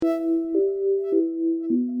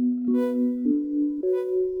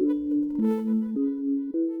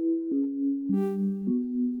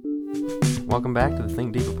Welcome back to the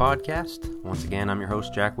Think Deeper podcast. Once again, I'm your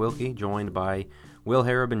host, Jack Wilkie, joined by Will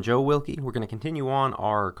Harrop and Joe Wilkie. We're going to continue on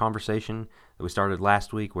our conversation that we started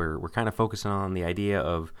last week, where we're kind of focusing on the idea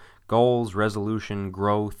of goals, resolution,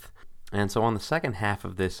 growth. And so on the second half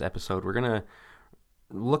of this episode, we're going to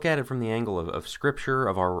look at it from the angle of Scripture,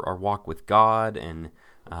 of our walk with God, and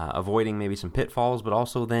avoiding maybe some pitfalls, but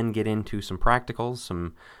also then get into some practicals,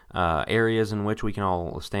 some areas in which we can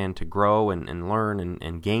all stand to grow and learn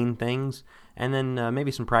and gain things, and then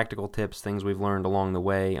maybe some practical tips, things we've learned along the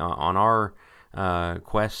way on our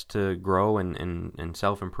quest to grow and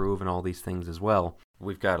self-improve and all these things as well.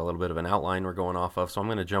 We've got a little bit of an outline we're going off of, so I'm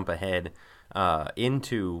going to jump ahead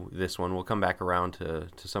into this one. We'll come back around to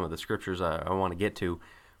some of the scriptures I want to get to,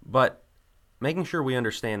 but making sure we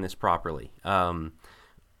understand this properly.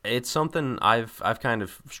 It's something I've kind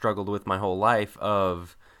of struggled with my whole life,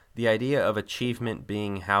 of the idea of achievement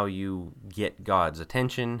being how you get God's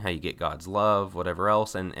attention, how you get God's love, whatever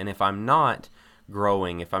else. And if I'm not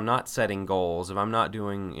growing, if I'm not setting goals, if I'm not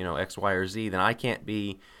doing, X, Y, or Z, then I can't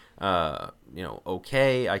be,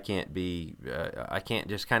 okay. I can't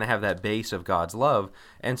just kind of have that base of God's love.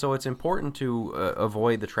 And so it's important to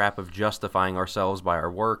avoid the trap of justifying ourselves by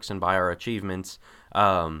our works and by our achievements. We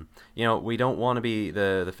don't want to be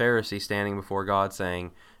the Pharisee standing before God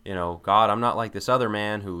saying, God, I'm not like this other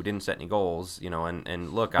man who didn't set any goals, and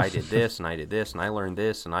look, I did this, and I did this, and I learned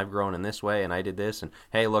this, and I've grown in this way, and I did this, and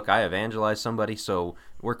hey, look, I evangelized somebody, so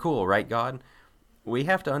we're cool, right, God? We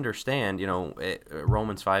have to understand,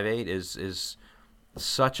 Romans 5:8 is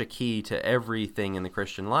such a key to everything in the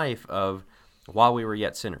Christian life of, while we were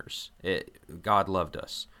yet sinners, God loved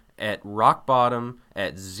us. At rock bottom,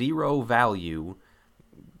 at zero value,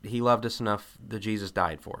 He loved us enough that Jesus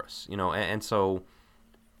died for us, and so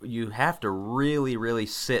you have to really, really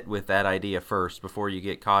sit with that idea first before you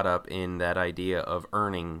get caught up in that idea of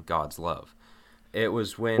earning God's love. It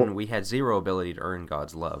was when we had zero ability to earn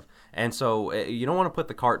God's love. And so you don't want to put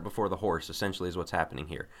the cart before the horse, essentially, is what's happening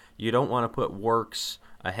here. You don't want to put works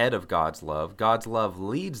ahead of God's love. God's love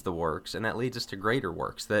leads the works, and that leads us to greater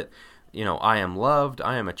works. That, I am loved,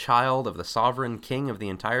 I am a child of the sovereign King of the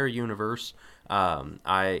entire universe.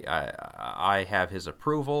 I have His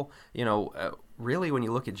approval. Really, when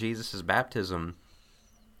you look at Jesus' baptism,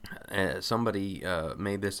 somebody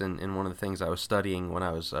made this in one of the things I was studying when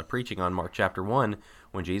I was preaching on Mark chapter 1.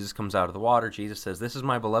 When Jesus comes out of the water, Jesus says, "This is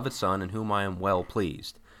my beloved Son, in whom I am well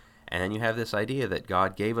pleased." And then you have this idea that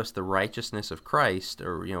God gave us the righteousness of Christ,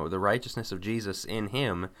 or the righteousness of Jesus in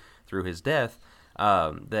Him through His death,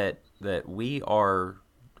 that we are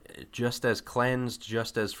just as cleansed,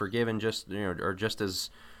 just as forgiven, or just as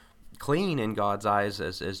clean in God's eyes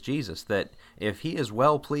as Jesus. That if He is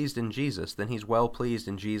well pleased in Jesus, then He's well pleased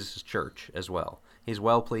in Jesus' church as well. He's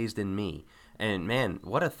well pleased in me. And man,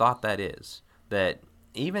 what a thought that is, that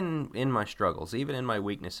even in my struggles, even in my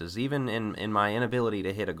weaknesses, even in my inability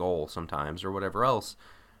to hit a goal sometimes or whatever else,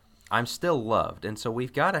 I'm still loved. And so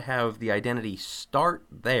we've got to have the identity start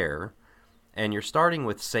there. And you're starting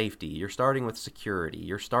with safety, you're starting with security,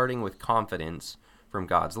 you're starting with confidence from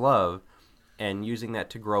God's love, and using that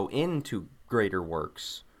to grow into greater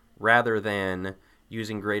works, rather than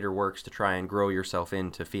using greater works to try and grow yourself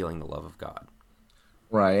into feeling the love of God.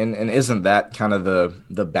 Right, and isn't that kind of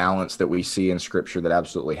the balance that we see in Scripture that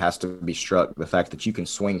absolutely has to be struck? The fact that you can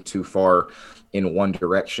swing too far in one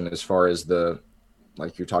direction, as far as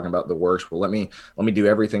like you're talking about the works. Well, let me do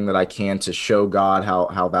everything that I can to show God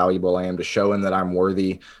how valuable I am, to show Him that I'm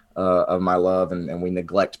worthy of my love, and we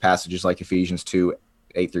neglect passages like Ephesians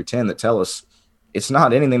 2:8-10 that tell us it's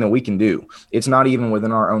not anything that we can do. It's not even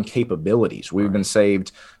within our own capabilities. We've been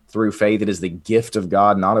saved through faith. It is the gift of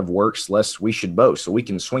God, not of works, lest we should boast. So we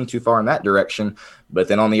can swing too far in that direction. But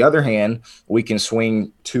then on the other hand, we can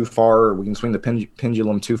swing too far. We can swing the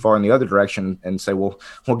pendulum too far in the other direction and say, well,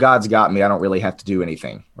 God's got me. I don't really have to do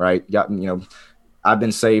anything, right? I've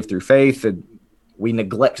been saved through faith. And we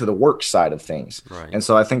neglect the work side of things. Right. And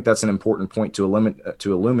so I think that's an important point to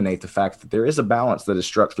illuminate the fact that there is a balance that is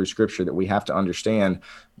struck through Scripture that we have to understand.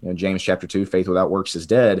 James chapter 2, faith without works is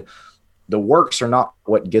dead. The works are not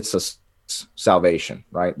what gets us salvation,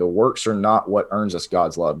 right? The works are not what earns us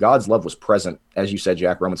God's love. God's love was present, as you said,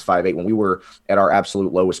 Jack, Romans 5:8, when we were at our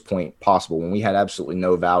absolute lowest point possible, when we had absolutely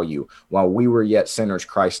no value. While we were yet sinners,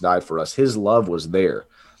 Christ died for us. His love was there.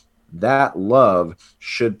 That love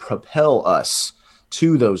should propel us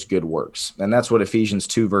to those good works. And that's what Ephesians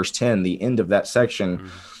 2, verse 10, the end of that section,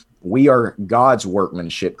 we are God's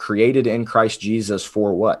workmanship, created in Christ Jesus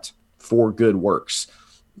for what? For good works.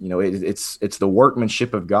 it's the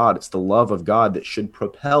workmanship of God. It's the love of God that should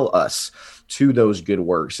propel us to those good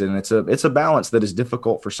works. And it's a balance that is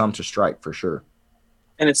difficult for some to strike, for sure.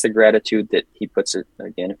 And it's the gratitude that he puts it,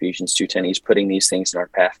 again, Ephesians 2:10, he's putting these things in our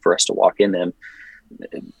path for us to walk in them.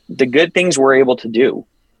 The good things we're able to do,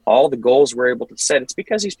 all the goals we're able to set, it's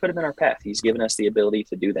because he's put them in our path. He's given us the ability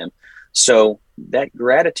to do them. So that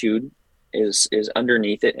gratitude is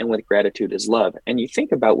underneath it. And with gratitude is love. And you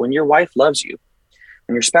think about when your wife loves you,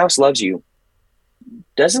 when your spouse loves you,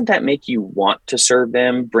 doesn't that make you want to serve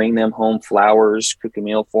them, bring them home flowers, cook a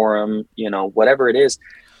meal for them, whatever it is?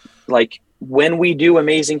 Like, when we do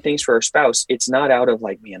amazing things for our spouse, it's not out of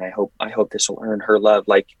like, man, I hope this will earn her love.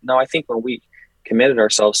 Like, no, I think when we committed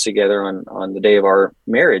ourselves together on the day of our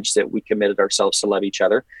marriage, that we committed ourselves to love each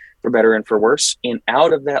other for better and for worse. And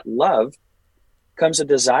out of that love comes a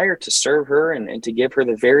desire to serve her and to give her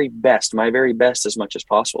the very best, my very best, as much as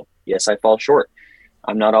possible. Yes, I fall short.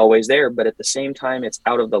 I'm not always there, but at the same time, it's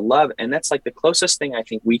out of the love. And that's like the closest thing I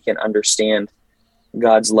think we can understand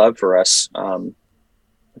God's love for us.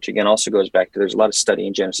 Which again also goes back to, there's a lot of study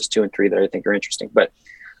in Genesis 2 and 3 that I think are interesting, but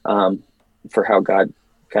for how God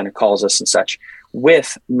kind of calls us and such.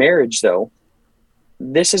 With marriage, though,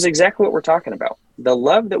 this is exactly what we're talking about. The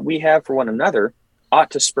love that we have for one another ought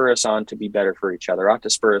to spur us on to be better for each other, ought to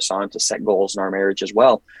spur us on to set goals in our marriage as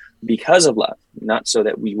well, because of love, not so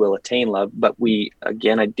that we will attain love, but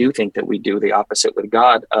I do think that we do the opposite with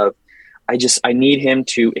God of, I need him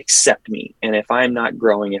to accept me. And if I'm not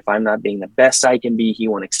growing, if I'm not being the best I can be, he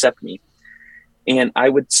won't accept me. And I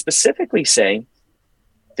would specifically say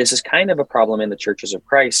this is kind of a problem in the churches of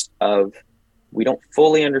Christ of, we don't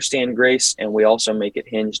fully understand grace. And we also make it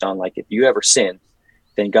hinged on, like, if you ever sin,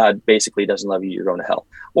 then God basically doesn't love you, you're going to hell.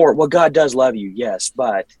 Or, well, God does love you, yes,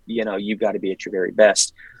 but you've got to be at your very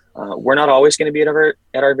best. We're not always going to be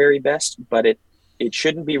at our very best, but it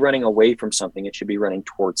shouldn't be running away from something. It should be running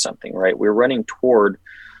towards something, right? We're running toward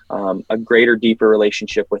a greater, deeper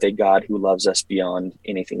relationship with a God who loves us beyond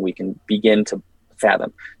anything we can begin to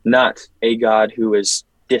fathom, not a God who is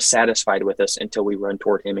dissatisfied with us until we run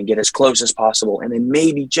toward him and get as close as possible. And then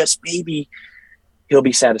maybe, just maybe, he'll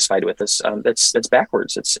be satisfied with us. That's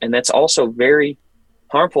backwards. And that's also very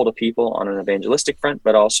harmful to people on an evangelistic front,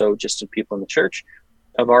 but also just to people in the church,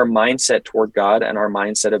 of our mindset toward God and our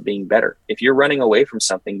mindset of being better. If you're running away from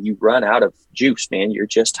something, you run out of juice, man. You're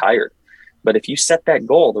just tired. But if you set that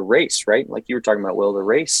goal, the race, right? Like you were talking about, Will, the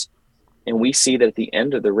race, and we see that at the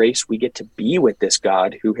end of the race, we get to be with this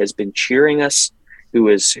God who has been cheering us, who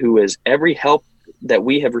is every help that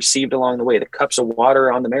we have received along the way, the cups of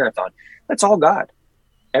water on the marathon. That's all God.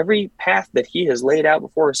 Every path that he has laid out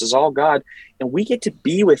before us is all God. And we get to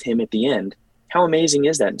be with him at the end. How amazing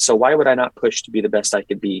is that? And so why would I not push to be the best I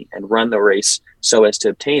could be and run the race so as to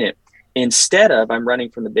obtain it? Instead of, I'm running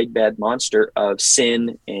from the big bad monster of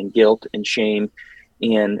sin and guilt and shame.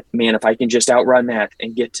 And man, if I can just outrun that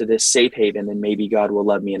and get to this safe haven, then maybe God will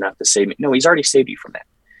love me enough to save me. No, he's already saved you from that.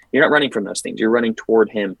 You're not running from those things. You're running toward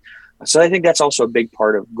him. So I think that's also a big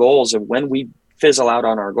part of goals. And when we fizzle out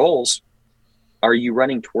on our goals, are you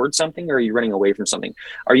running toward something or are you running away from something?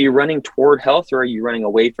 Are you running toward health or are you running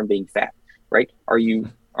away from being fat? Right? Are you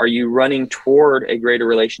running toward a greater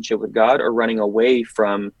relationship with God or running away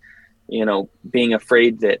from, being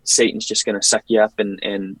afraid that Satan's just going to suck you up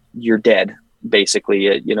and you're dead,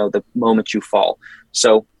 basically, the moment you fall.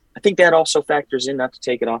 So I think that also factors in, not to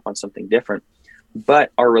take it off on something different,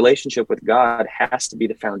 but our relationship with God has to be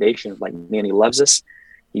the foundation of, like, man, he loves us.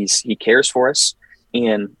 He cares for us.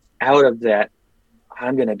 And out of that,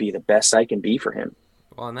 I'm going to be the best I can be for him.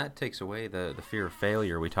 Well, and that takes away the fear of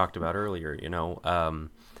failure we talked about earlier,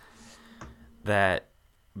 that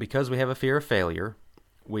because we have a fear of failure,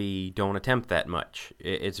 we don't attempt that much.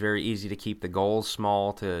 It's very easy to keep the goals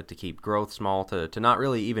small, to keep growth small, to not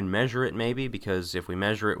really even measure it maybe, because if we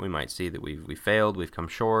measure it, we might see that we failed, we've come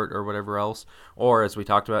short or whatever else. Or as we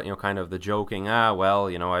talked about, kind of the joking,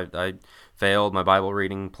 I failed, my Bible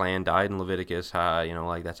reading plan died in Leviticus,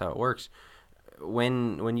 like that's how it works.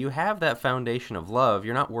 When you have that foundation of love,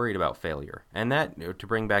 you're not worried about failure. And that, to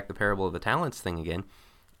bring back the parable of the talents thing again,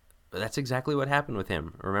 that's exactly what happened with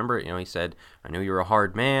him. Remember, he said, I knew you were a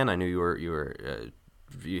hard man. I knew you were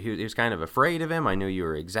he was kind of afraid of him. I knew you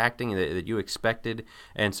were exacting that you expected.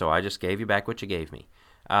 And so I just gave you back what you gave me.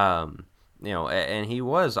 And he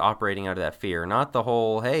was operating out of that fear, not the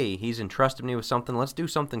whole, hey, he's entrusted me with something. Let's do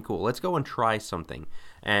something cool. Let's go and try something.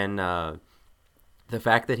 And, the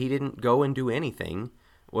fact that he didn't go and do anything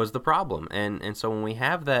was the problem. And so when we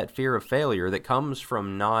have that fear of failure that comes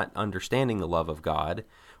from not understanding the love of God,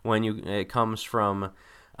 it comes from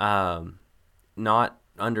not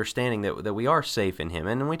understanding that we are safe in him.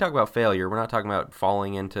 And when we talk about failure, we're not talking about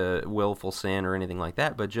falling into willful sin or anything like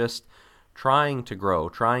that, but just trying to grow,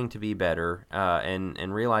 trying to be better,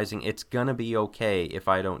 and realizing it's going to be okay if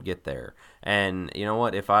I don't get there. And you know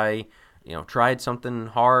what, if I tried something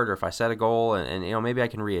hard, or if I set a goal and maybe I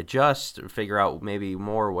can readjust, or figure out maybe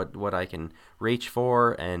more what I can reach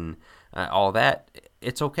for, and all that,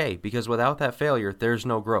 it's okay, because without that failure, there's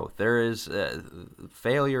no growth.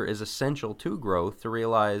 Failure is essential to growth, to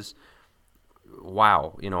realize,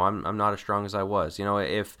 wow, I'm not as strong as I was.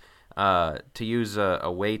 If to use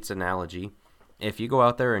a weights analogy, if you go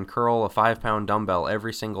out there and curl a 5-pound dumbbell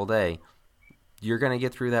every single day, you're going to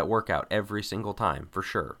get through that workout every single time, for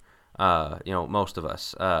sure. Most of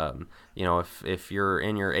us, if you're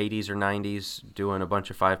in your 80s or 90s, doing a bunch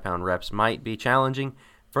of 5-pound reps might be challenging.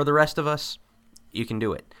 For the rest of us, you can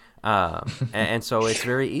do it. And so it's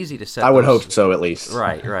very easy to set. I would hope so, at least.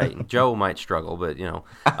 Right. Joe might struggle, but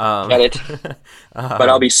Get it. But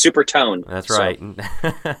I'll be super toned. That's right.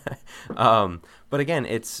 But again,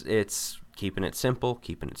 it's keeping it simple,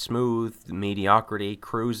 keeping it smooth, mediocrity,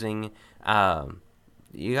 cruising.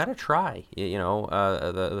 You got to try.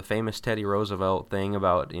 The famous Teddy Roosevelt thing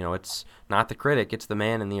about it's not the critic, it's the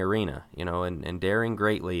man in the arena. And daring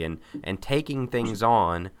greatly and taking things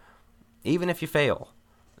on, even if you fail.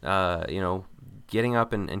 Getting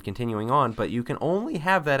up and continuing on. But you can only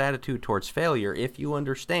have that attitude towards failure if you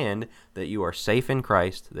understand that you are safe in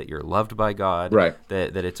Christ, that you're loved by God, right,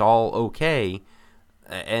 that it's all okay.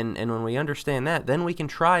 And when we understand that, then we can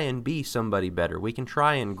try and be somebody better. We can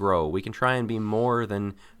try and grow. We can try and be more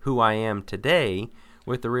than who I am today,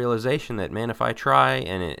 with the realization that, man, if I try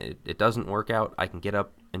and it doesn't work out, I can get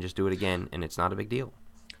up and just do it again, and it's not a big deal.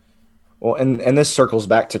 Well, and this circles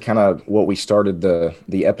back to kind of what we started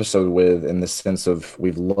the episode with, in the sense of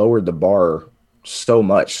we've lowered the bar so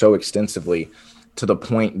much, so extensively, to the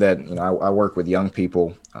point that I work with young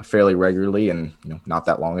people fairly regularly, and not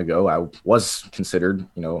that long ago I was considered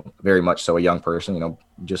very much so a young person.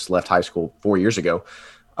 Just left high school 4 years ago,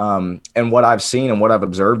 and what I've seen and what I've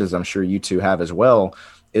observed, as I'm sure you two have as well,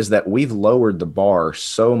 is that we've lowered the bar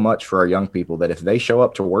so much for our young people that if they show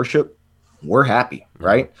up to worship, we're happy,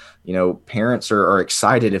 right? Parents are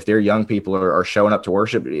excited if their young people are showing up to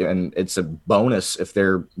worship, and it's a bonus if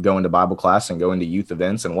they're going to Bible class and going to youth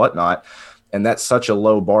events and whatnot. And that's such a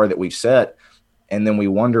low bar that we've set. And then we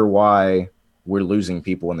wonder why we're losing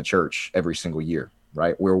people in the church every single year,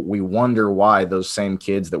 right? We wonder why those same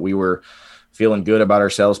kids that we were feeling good about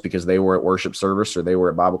ourselves because they were at worship service or they were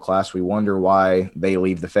at Bible class, we wonder why they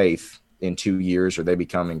leave the faith in 2 years, or they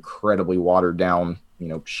become incredibly watered down,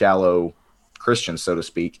 shallow Christians, so to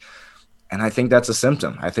speak. And I think that's a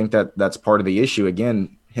symptom. I think that's part of the issue.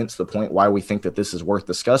 Again, hence the point why we think that this is worth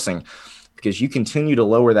discussing. Because you continue to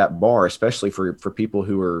lower that bar, especially for people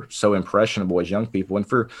who are so impressionable as young people, and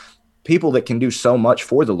for people that can do so much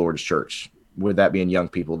for the Lord's church, with that being young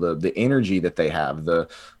people, the energy that they have,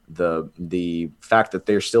 the fact that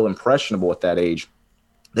they're still impressionable at that age,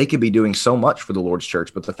 they could be doing so much for the Lord's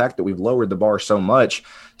church. But the fact that we've lowered the bar so much,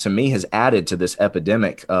 to me, has added to this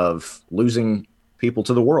epidemic of losing people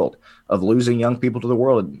to the world, of losing young people to the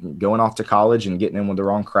world, going off to college and getting in with the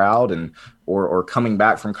wrong crowd, and or coming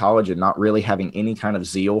back from college and not really having any kind of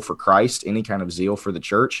zeal for Christ, any kind of zeal for the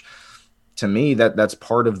church. To me, that's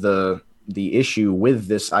part of the issue with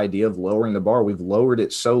this idea of lowering the bar. We've lowered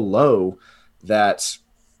it so low that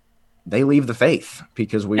they leave the faith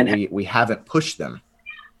because we haven't pushed them.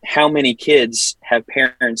 How many kids have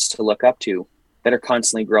parents to look up to that are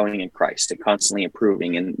constantly growing in Christ and constantly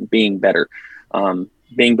improving and being better?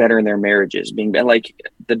 Being better in their marriages, like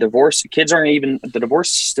the divorce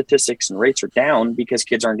statistics and rates are down because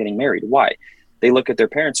kids aren't getting married. Why? They look at their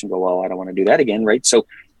parents and go, well, I don't want to do that again. Right.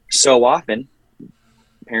 So often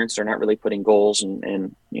parents are not really putting goals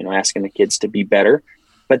and asking the kids to be better,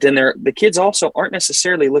 but then the kids also aren't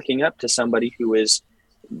necessarily looking up to somebody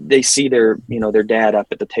they see their dad up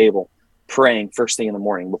at the table praying first thing in the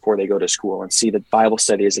morning before they go to school, and see that Bible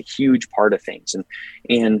study is a huge part of things. And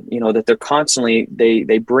that they're constantly,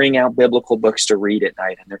 they bring out biblical books to read at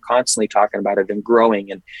night, and they're constantly talking about it and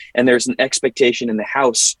growing. And there's an expectation in the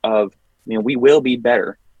house of, we will be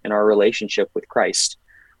better in our relationship with Christ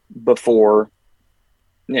before,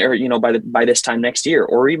 or, by this time next year,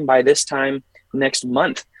 or even by this time next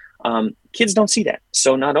month. Kids don't see that.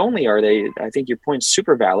 So not only are they, I think your point's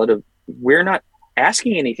super valid, of we're not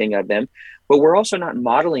asking anything of them, but we're also not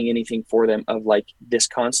modeling anything for them of like this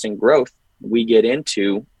constant growth. We get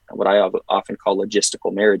into what I often call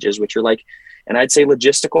logistical marriages, which are like, and I'd say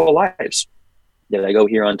logistical lives. Did I go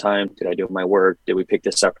here on time? Did I do my work? Did we pick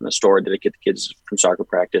this up from the store? Did I get the kids from soccer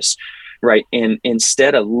practice? right? And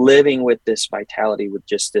instead of living with this vitality, with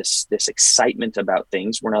just this excitement about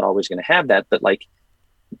things, we're not always going to have that, but like,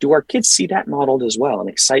 do our kids see that modeled as well? An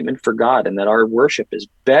excitement for God, and that our worship is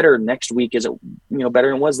better next week, is it, better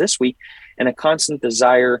than it was this week, and a constant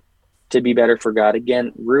desire to be better for God.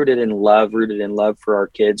 Again, rooted in love for our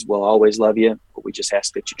kids. We'll always love you, but we just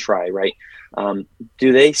ask that you try, right?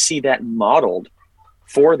 Do they see that modeled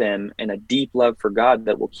for them, and a deep love for God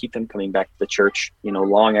that will keep them coming back to the church,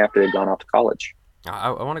 long after they've gone off to college?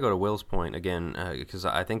 I want to go to Will's point again, because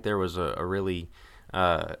I think there was a really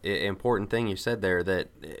important thing you said there, that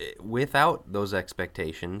without those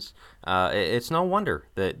expectations, it's no wonder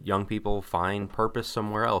that young people find purpose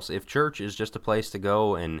somewhere else. If church is just a place to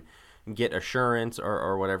go and get assurance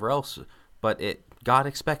or whatever else, but God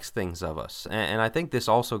expects things of us. And I think this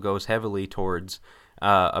also goes heavily towards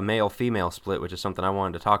a male-female split, which is something I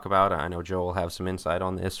wanted to talk about. I know Joe will have some insight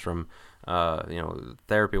on this from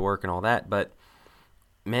therapy work and all that, but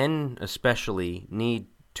men especially need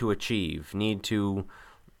to achieve, need to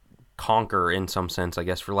conquer in some sense, I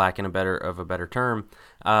guess, for lack of a better term.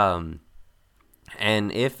 And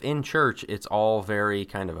if in church it's all very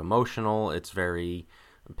kind of emotional, it's very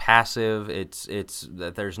passive, it's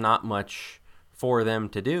that there's not much for them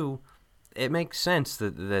to do, it makes sense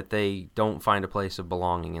that they don't find a place of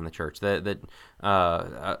belonging in the church.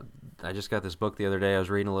 I just got this book the other day. I was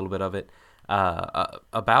reading a little bit of it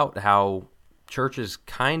about how churches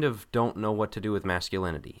kind of don't know what to do with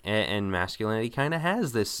masculinity, and masculinity kind of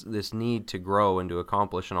has this need to grow and to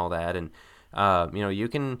accomplish and all that. And you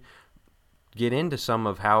can get into some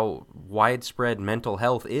of how widespread mental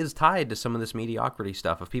health is tied to some of this mediocrity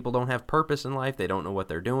stuff. If people don't have purpose in life, they don't know what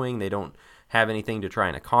they're doing, they don't have anything to try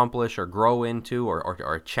and accomplish or grow into, or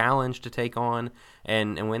a challenge to take on,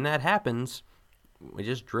 and when that happens, we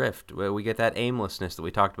just drift. We get that aimlessness that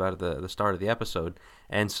we talked about at the start of the episode.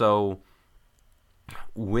 And so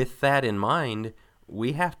with that in mind,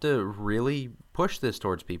 we have to really push this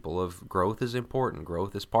towards people of growth is important.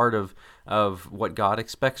 Growth is part of what God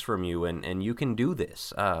expects from you, and you can do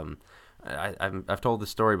this. I've told this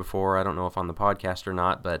story before. I don't know if on the podcast or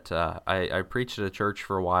not, but I preached at a church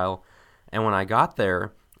for a while, and when I got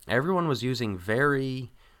there, everyone was using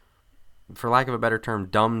very, for lack of a better term,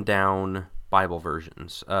 dumbed down Bible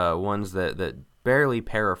versions, ones that barely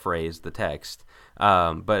paraphrase the text.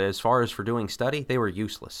 But as far as for doing study, they were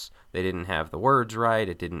useless. They didn't have the words right.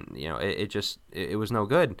 It didn't, it was no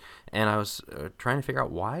good. And I was trying to figure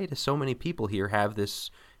out, why do so many people here have this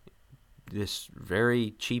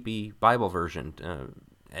very cheapy Bible version?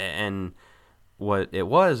 And what it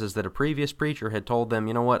was is that a previous preacher had told them,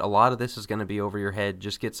 a lot of this is going to be over your head.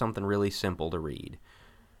 Just get something really simple to read.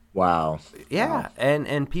 Wow. Yeah,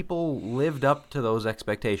 and people lived up to those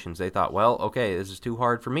expectations. They thought, well, okay, this is too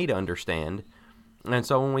hard for me to understand. And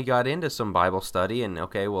so when we got into some Bible study and,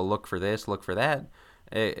 okay, well, look for this, look for that,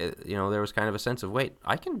 there was kind of a sense of, wait,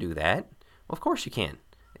 I can do that. Well, of course you can.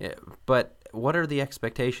 But what are the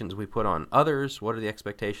expectations we put on others? What are the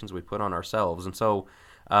expectations we put on ourselves? And so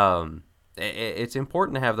it's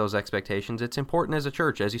important to have those expectations. It's important as a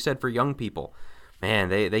church, as you said, for young people. Man,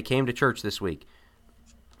 they came to church this week.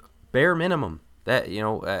 Bare minimum. That,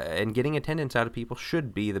 and getting attendance out of people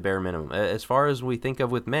should be the bare minimum. As far as we think of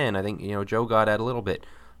with men, I think, Joe got at a little bit.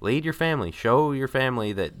 Lead your family. Show your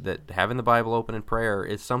family that having the Bible open in prayer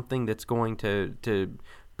is something that's going to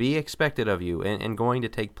be expected of you and going to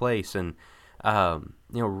take place. And,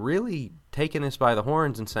 really taking this by the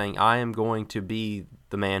horns and saying, I am going to be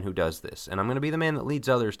the man who does this. And I'm going to be the man that leads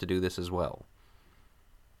others to do this as well.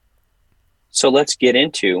 So let's get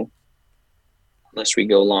into, unless we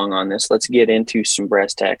go long on this, let's get into some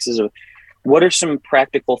brass tacks. What are some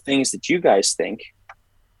practical things that you guys think,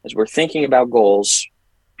 as we're thinking about goals?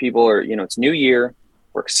 People are, it's new year,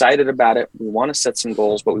 we're excited about it, we want to set some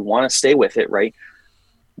goals, but we want to stay with it, right?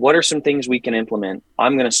 What are some things we can implement?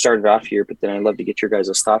 I'm going to start it off here, but then I'd love to get your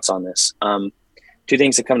guys' thoughts on this. Two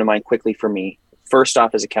things that come to mind quickly for me. First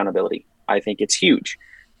off is accountability. I think it's huge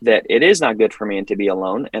that it is not good for man to be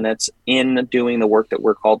alone, and that's in doing the work that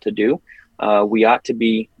we're called to do. We ought to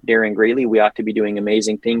be daring greatly. We ought to be doing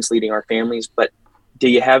amazing things, leading our families. But do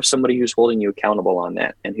you have somebody who's holding you accountable on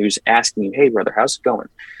that and who's asking you, hey, brother, how's it going?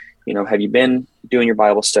 Have you been doing your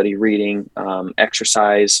Bible study, reading,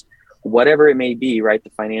 exercise, whatever it may be, right? The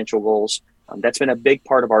financial goals. That's been a big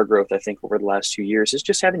part of our growth, I think, over the last 2 years, is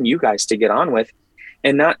just having you guys to get on with.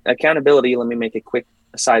 And not accountability. Let me make a quick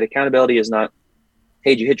aside. Accountability is not,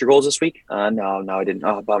 hey, did you hit your goals this week? No, I didn't.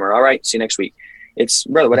 Oh, bummer. All right. See you next week. It's,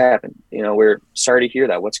 brother, what happened? We're sorry to hear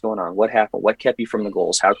that. What's going on? What happened? What kept you from the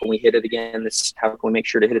goals? How can we hit it again? How can we make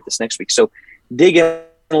sure to hit it this next week? So dig in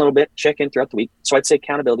a little bit, check in throughout the week. So I'd say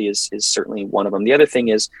accountability is certainly one of them. The other thing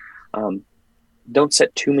is, don't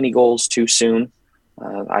set too many goals too soon.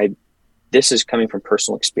 This is coming from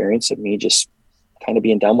personal experience of me just kind of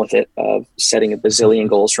being done with it, of setting a bazillion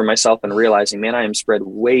goals for myself and realizing, man, I am spread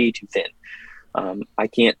way too thin. I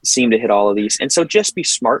can't seem to hit all of these. And so just be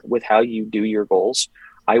smart with how you do your goals.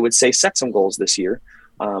 I would say set some goals this year.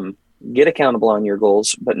 Get accountable on your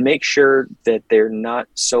goals, but make sure that they're not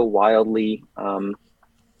so wildly,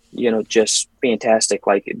 just fantastic.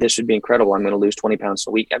 Like, this would be incredible, I'm going to lose 20 pounds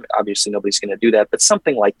a week. Obviously nobody's going to do that, but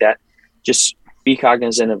something like that. Just be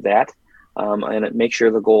cognizant of that. And make sure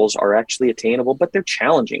the goals are actually attainable, but they're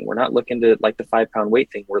challenging. We're not looking to like the 5-pound weight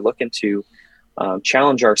thing. We're looking to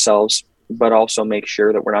challenge ourselves, but also make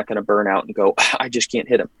sure that we're not going to burn out and go, I just can't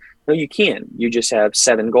hit them. No, you can. You just have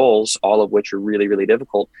 7 goals, all of which are really, really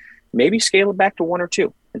difficult. Maybe scale it back to 1 or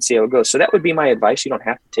 2 and see how it goes. So that would be my advice. You don't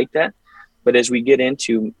have to take that. But as we get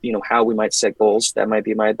into, how we might set goals, that might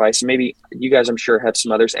be my advice. And maybe you guys, I'm sure, have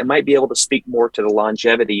some others and might be able to speak more to the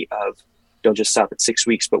longevity of, don't just stop at 6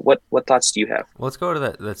 weeks. But what thoughts do you have? Well, let's go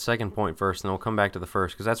to that second point first, and then we'll come back to the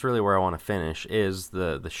first, because that's really where I want to finish, is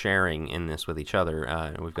the sharing in this with each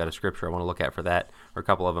other. We've got a scripture I want to look at for that, or a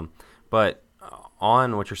couple of them. But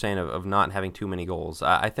on what you're saying of not having too many goals,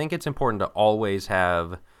 I think it's important to always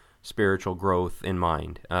have spiritual growth in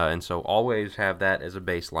mind. And so always have that as a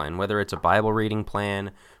baseline, whether it's a Bible reading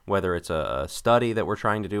plan, whether it's a study that we're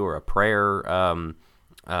trying to do, or a prayer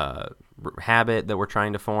habit that we're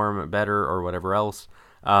trying to form better, or whatever else.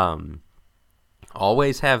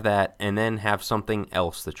 Always have that, and then have something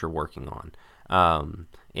else that you're working on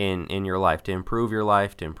in your life to improve your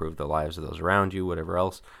life, to improve the lives of those around you, whatever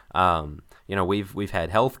else. We've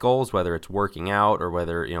had health goals, whether it's working out or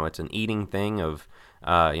whether it's an eating thing of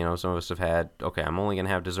some of us have had, okay, I'm only going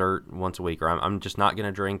to have dessert once a week, or I'm just not going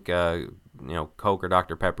to drink Coke or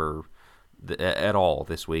Dr. Pepper at all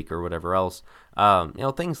this week, or whatever else.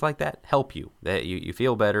 Things like that help you. That you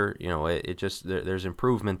feel better. It just there's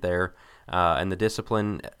improvement there, and the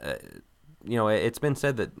discipline. It's been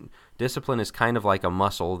said that discipline is kind of like a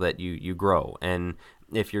muscle that you grow, and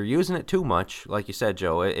if you're using it too much, like you said,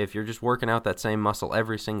 Joe, if you're just working out that same muscle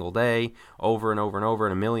every single day, over and over and over,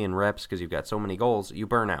 in a million reps, because you've got so many goals, you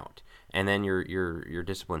burn out, and then your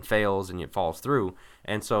discipline fails and it falls through.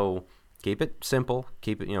 And so keep it simple,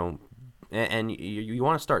 keep it and you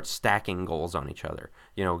want to start stacking goals on each other.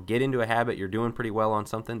 Get into a habit, you're doing pretty well on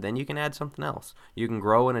something, then you can add something else. You can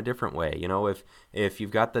grow in a different way. If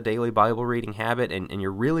you've got the daily Bible reading habit and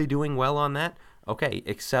you're really doing well on that, okay,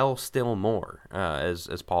 excel still more, as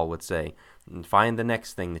Paul would say. Find the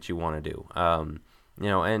next thing that you want to do.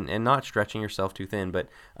 And not stretching yourself too thin. But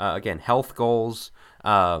again, health goals.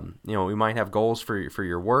 We might have goals for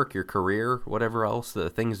your work, your career, whatever else, the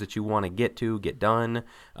things that you want to get done.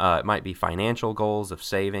 It might be financial goals of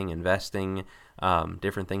saving, investing,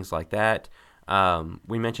 different things like that.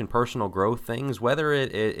 We mentioned personal growth things, whether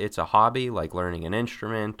it's a hobby like learning an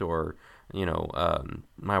instrument, or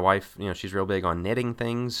my wife, she's real big on knitting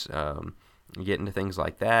things. Get into things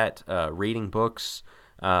like that. Reading books.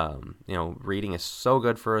 Reading is so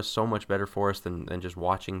good for us, so much better for us than just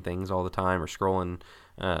watching things all the time or scrolling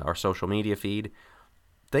our social media feed.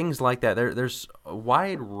 Things like that. There's a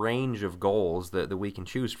wide range of goals that we can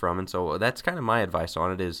choose from, and so that's kind of my advice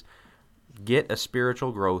on it, is get a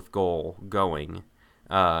spiritual growth goal going,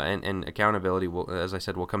 and accountability will, as I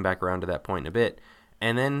said, we'll come back around to that point in a bit,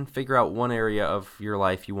 and then figure out one area of your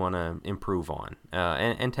life you want to improve on,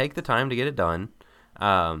 and take the time to get it done.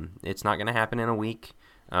 It's not going to happen in a week.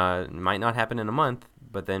 It might not happen in a month,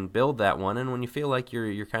 but then build that one, and when you feel like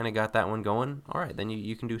you're kind of got that one going, all right, then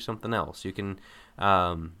you can do something else. You can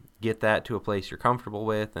get that to a place you're comfortable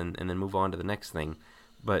with, and then move on to the next thing.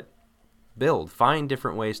 But find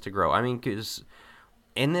different ways to grow. I mean, because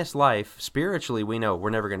in this life, spiritually, we know we're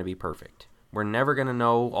never going to be perfect. We're never going to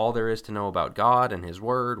know all there is to know about God and His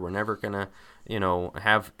Word. We're never going to,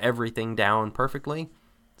 have everything down perfectly.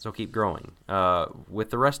 So keep growing. With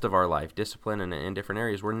the rest of our life, discipline in different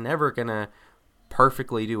areas, we're never going to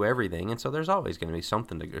perfectly do everything. And so there's always going to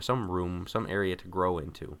be some room, some area to grow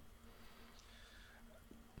into.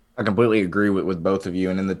 I completely agree with both of you.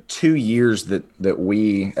 And in the 2 years that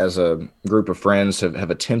we, as a group of friends, have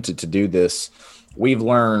attempted to do this, we've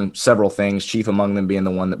learned several things, chief among them being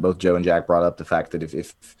the one that both Joe and Jack brought up, the fact that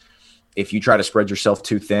if you try to spread yourself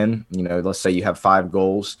too thin, let's say you have 5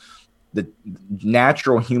 goals, the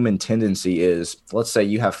natural human tendency is, let's say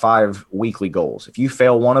you have 5 weekly goals. If you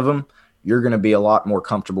fail one of them, you're going to be a lot more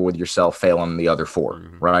comfortable with yourself failing the other 4,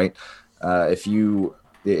 mm-hmm. right? If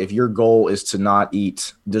your goal is to not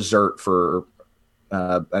eat dessert for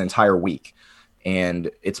an entire week, and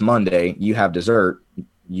it's Monday, you have dessert,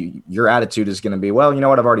 your attitude is going to be, well, you know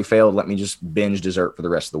what, I've already failed. Let me just binge dessert for the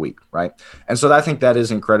rest of the week. Right. And so I think that is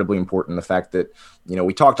incredibly important. The fact that,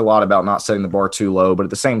 we talked a lot about not setting the bar too low, but at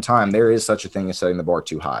the same time, there is such a thing as setting the bar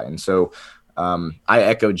too high. And so I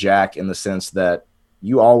echo Jack in the sense that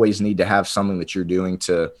you always need to have something that you're doing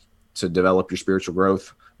to develop your spiritual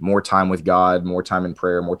growth, more time with God, more time in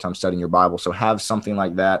prayer, more time studying your Bible. So have something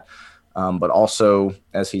like that. But also,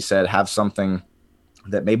 as he said, have something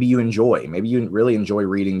that maybe you enjoy. Maybe you really enjoy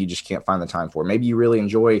reading. You just can't find the time for it. Maybe you really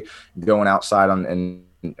enjoy going outside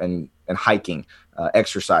and hiking,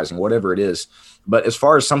 exercising, whatever it is. But as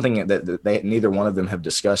far as something that they, neither one of them have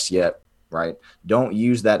discussed yet, right? Don't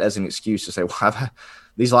use that as an excuse to say, well,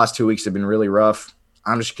 these last 2 weeks have been really rough.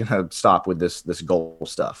 I'm just going to stop with this goal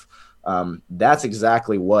stuff. That's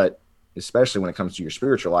exactly what, especially when it comes to your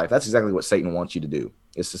spiritual life, that's exactly what Satan wants you to do,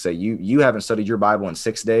 is to say, you haven't studied your Bible in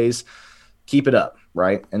 6 days. Keep it up,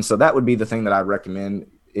 right? And so that would be the thing that I'd recommend.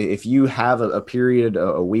 If you have a period,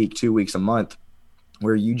 a week, 2 weeks, a month,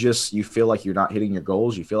 where you feel like you're not hitting your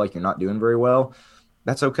goals, you feel like you're not doing very well,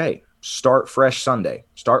 that's okay. Start fresh Sunday.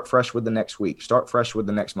 Start fresh with the next week. Start fresh with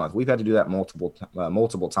the next month. We've had to do that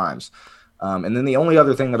multiple times. And then the only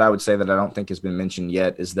other thing that I would say that I don't think has been mentioned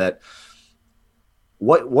yet is that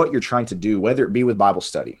what you're trying to do, whether it be with Bible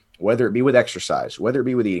study, whether it be with exercise, whether it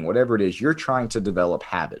be with eating, whatever it is, you're trying to develop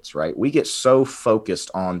habits, right? We get so focused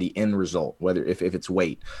on the end result, whether if it's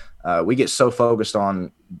weight, we get so focused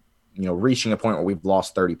on, reaching a point where we've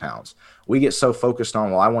lost 30 pounds. We get so focused on,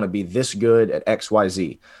 well, I want to be this good at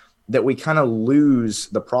XYZ, that we kind of lose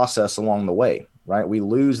the process along the way, right? We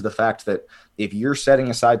lose the fact that if you're setting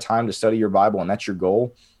aside time to study your Bible and that's your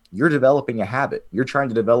goal, you're developing a habit. You're trying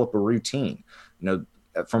to develop a routine.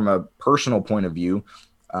 From a personal point of view,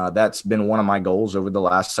 that's been one of my goals over the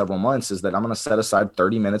last several months, is that I'm going to set aside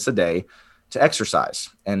 30 minutes a day to exercise.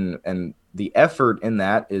 And the effort in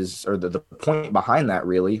that is, or the point behind that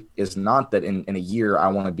really is not that in a year I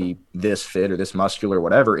want to be this fit or this muscular or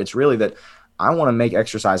whatever. It's really that I want to make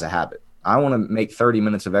exercise a habit. I want to make 30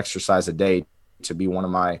 minutes of exercise a day to be one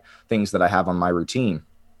of my things that I have on my routine.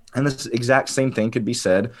 And this exact same thing could be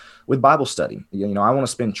said with Bible study. I want to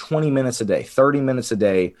spend 20 minutes a day, 30 minutes a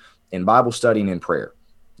day in Bible study and in prayer.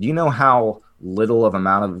 Do you know how little of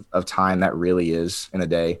amount of time that really is in a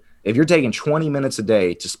day? If you're taking 20 minutes a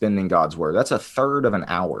day to spend in God's word, that's a third of an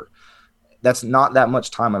hour. That's not that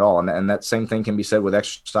much time at all. And that same thing can be said with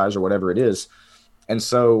exercise or whatever it is. And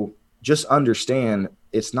so just understand,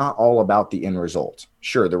 it's not all about the end result.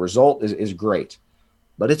 Sure, the result is great,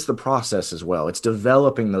 but it's the process as well. It's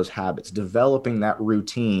developing those habits, developing that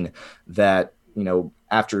routine that,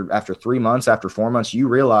 after 3 months, after 4 months, you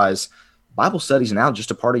realize Bible study is now just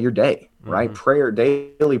a part of your day, right? Mm-hmm. Prayer,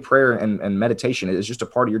 daily prayer and meditation is just a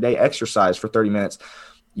part of your day. Exercise for 30 minutes.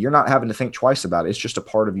 You're not having to think twice about it. It's just a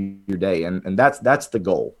part of your day. And that's the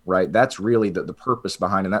goal, right? That's really the purpose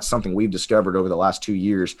behind it. And that's something we've discovered over the last 2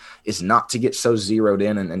 years, is not to get so zeroed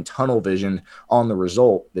in and tunnel vision on the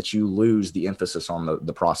result that you lose the emphasis on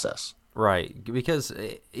the process. Right. Because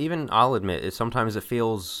even I'll admit, sometimes it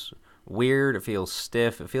feels weird. It feels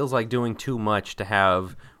stiff. It feels like doing too much to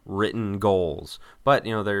have written goals. But,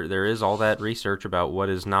 there is all that research about what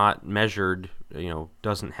is not measured,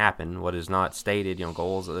 doesn't happen. What is not stated,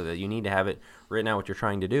 goals, that you need to have it written out what you're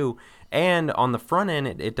trying to do. And on the front end,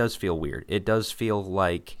 it does feel weird. It does feel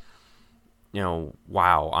like,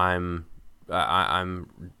 wow, I'm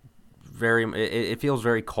very, it feels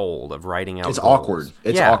very cold of writing out It's goals. Awkward.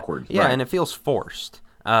 It's awkward. Yeah, right. And it feels forced.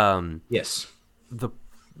 Yes.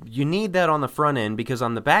 You need that on the front end, because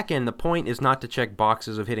on the back end, the point is not to check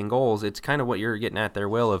boxes of hitting goals. It's kind of what you're getting at there,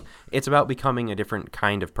 Will, of it's about becoming a different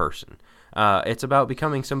kind of person. It's about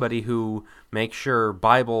becoming somebody who makes sure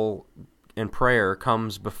Bible and prayer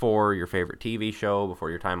comes before your favorite TV show, before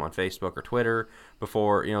your time on Facebook or Twitter,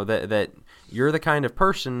 before, that you're the kind of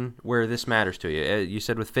person where this matters to you. You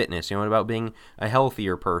said with fitness, about being a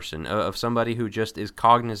healthier person, of somebody who just is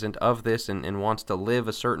cognizant of this and wants to live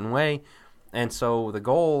a certain way. And so the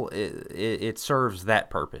goal, it serves that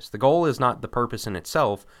purpose. The goal is not the purpose in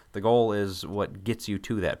itself. The goal is what gets you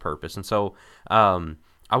to that purpose. And so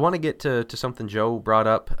I want to get to something Joe brought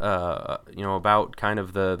up, about kind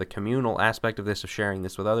of the communal aspect of this, of sharing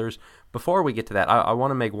this with others. Before we get to that, I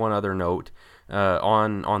want to make one other note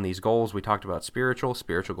on these goals. We talked about spiritual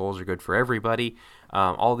goals are good for everybody.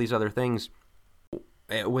 All these other things,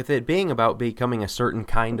 with it being about becoming a certain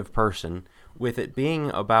kind of person, with it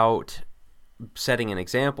being about setting an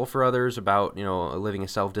example for others, about living a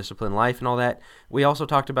self-disciplined life and all that. We also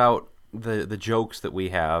talked about the jokes that we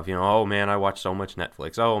have. Oh man, I watch so much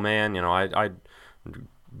Netflix. Oh man, I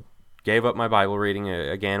gave up my Bible reading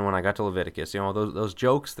again when I got to Leviticus. Those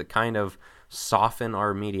jokes that kind of soften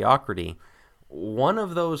our mediocrity. One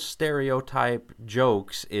of those stereotype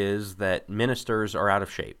jokes is that ministers are out of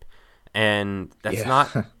shape. And that's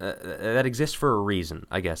not that exists for a reason,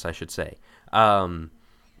 I guess I should say.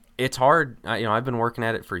 It's hard. I've been working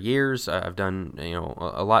at it for years. I've done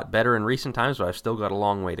a lot better in recent times, but I've still got a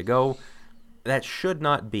long way to go. That should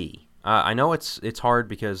not be. I know it's hard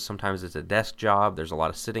because sometimes it's a desk job. There's a lot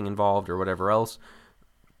of sitting involved or whatever else.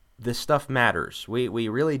 This stuff matters. We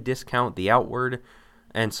really discount the outward.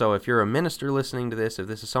 And so if you're a minister listening to this, if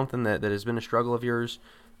this is something that has been a struggle of yours,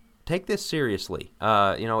 take this seriously.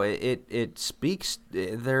 It speaks.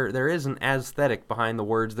 There is an aesthetic behind the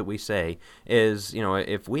words that we say.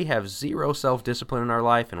 If we have zero self-discipline in our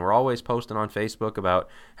life and we're always posting on Facebook about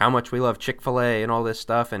how much we love Chick-fil-A and all this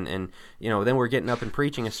stuff, and then we're getting up and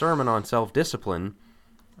preaching a sermon on self-discipline,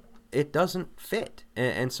 it doesn't fit.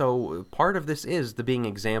 And so part of this is the being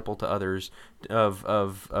example to others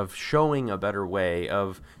of showing a better way,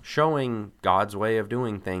 of showing God's way of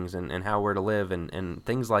doing things and how we're to live and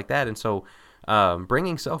things like that. And so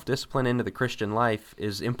bringing self-discipline into the Christian life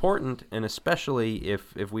is important, and especially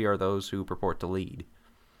if we are those who purport to lead.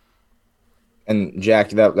 And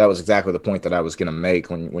Jack, that was exactly the point that I was going to make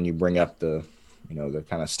when you bring up the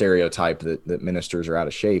kind of stereotype that ministers are out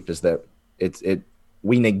of shape, is that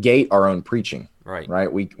we negate our own preaching,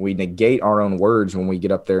 right? We negate our own words when we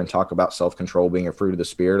get up there and talk about self-control being a fruit of the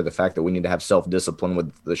Spirit, or the fact that we need to have self-discipline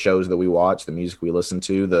with the shows that we watch, the music we listen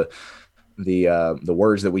to, the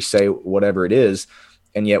words that we say, whatever it is.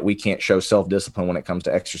 And yet we can't show self-discipline when it comes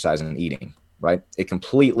to exercising and eating, right? It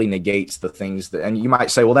completely negates the things and you might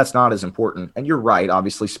say, well, that's not as important. And you're right.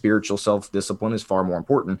 Obviously, spiritual self-discipline is far more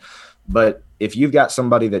important. But if you've got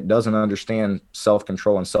somebody that doesn't understand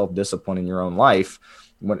self-control and self-discipline in your own life,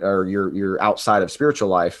 or you're outside of spiritual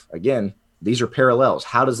life, again, these are parallels.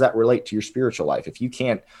 How does that relate to your spiritual life? If you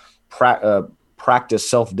can't practice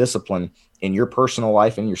self-discipline in your personal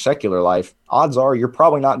life and your secular life, odds are you're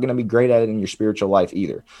probably not going to be great at it in your spiritual life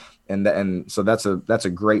either. And so that's a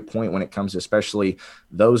great point when it comes to especially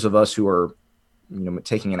those of us who are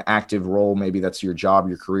taking an active role. Maybe that's your job,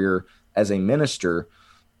 your career as a minister.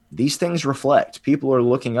 These things reflect. People are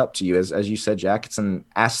looking up to you. As you said, Jack, it's an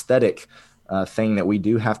aesthetic thing that we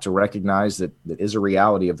do have to recognize that is a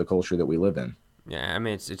reality of the culture that we live in. Yeah, I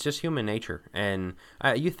mean, it's just human nature. And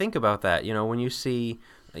you think about that, when you see,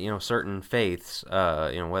 certain faiths,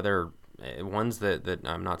 whether ones that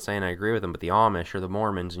I'm not saying I agree with them, but the Amish or the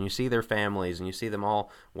Mormons, and you see their families and you see them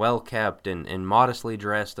all well kept and modestly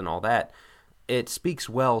dressed and all that, it speaks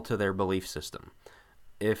well to their belief system.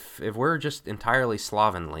 If we're just entirely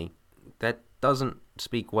slovenly, that doesn't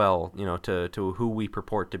speak well, to who we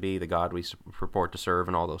purport to be, the God we purport to serve,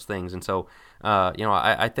 and all those things. And so,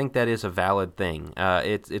 I think that is a valid thing.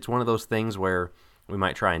 It's one of those things where we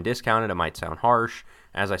might try and discount it. It might sound harsh.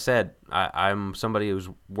 As I said, I'm somebody who's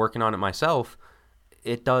working on it myself.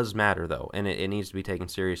 It does matter, though, and it needs to be taken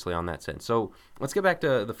seriously on that sense. So let's get back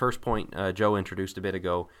to the first point Joe introduced a bit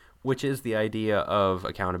ago, which is the idea of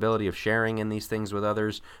accountability, of sharing in these things with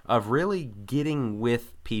others, of really getting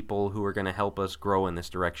with people who are going to help us grow in this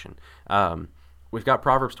direction. We've got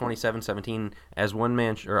Proverbs 27:17, as one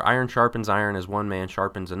man, or iron sharpens iron as one man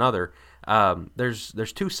sharpens another.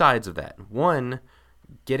 There's two sides of that. One,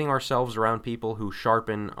 getting ourselves around people who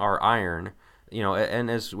sharpen our iron.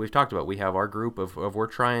 And as we've talked about, we have our group of we're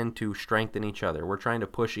trying to strengthen each other. We're trying to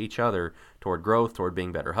push each other toward growth, toward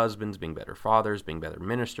being better husbands, being better fathers, being better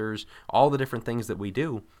ministers, all the different things that we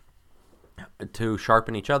do to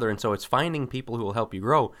sharpen each other. And so it's finding people who will help you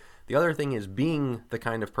grow. The other thing is being the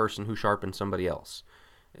kind of person who sharpens somebody else.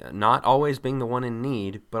 Not always being the one in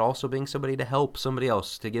need, but also being somebody to help somebody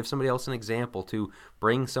else, to give somebody else an example, to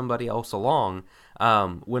bring somebody else along.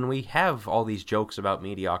 When we have all these jokes about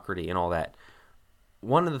mediocrity and all that,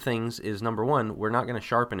 one of the things is, number one, we're not going to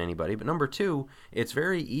sharpen anybody. But number two, it's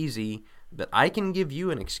very easy that I can give you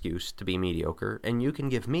an excuse to be mediocre, and you can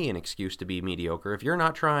give me an excuse to be mediocre. If you're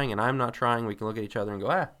not trying and I'm not trying, we can look at each other and go,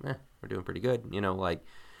 we're doing pretty good,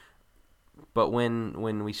 But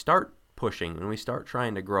when we start pushing, when we start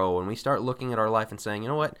trying to grow, and we start looking at our life and saying, you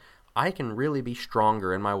know what, I can really be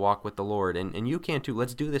stronger in my walk with the Lord, and you can too.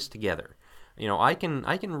 Let's do this together. I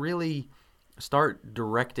can really start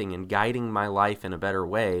directing and guiding my life in a better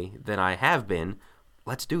way than I have been.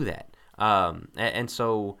 Let's do that. And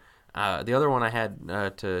so the other one I had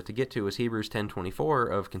to get to is Hebrews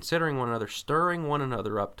 10:24, of considering one another, stirring one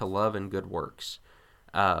another up to love and good works.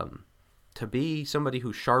 To be somebody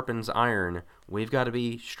who sharpens iron, we've got to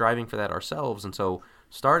be striving for that ourselves. And so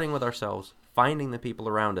starting with ourselves, finding the people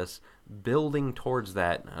around us, building towards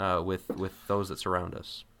that with those that surround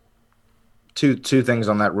us. Two things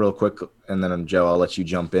on that real quick, and then Joe, I'll let you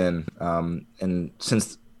jump in. And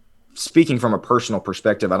since speaking from a personal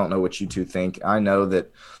perspective, I don't know what you two think. I know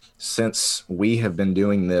that since we have been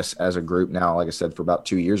doing this as a group now, like I said, for about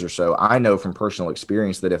 2 years or so, I know from personal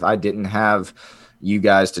experience that if I didn't have you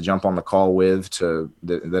guys to jump on the call with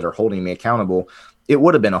that are holding me accountable, it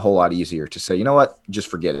would have been a whole lot easier to say, you know what, just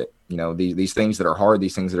forget it. You know, these things that are hard,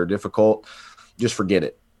 these things that are difficult, just forget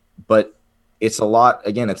it. But it's a lot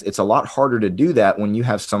harder to do that when you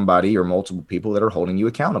have somebody or multiple people that are holding you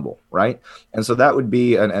accountable, right? And so that would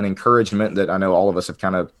be an encouragement that I know all of us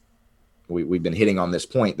have we've been hitting on this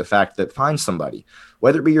point, the fact that find somebody,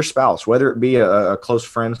 whether it be your spouse, whether it be a close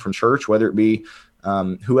friend from church, whether it be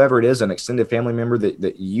whoever it is, an extended family member,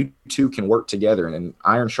 that you two can work together and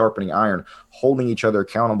iron sharpening iron, holding each other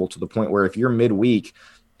accountable to the point where if you're midweek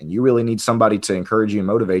and you really need somebody to encourage you and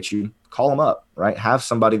motivate you, call them up, right? Have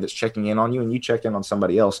somebody that's checking in on you and you check in on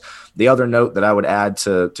somebody else. The other note that I would add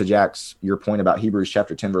to Jack's, your point about Hebrews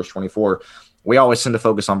chapter 10, verse 24, we always tend to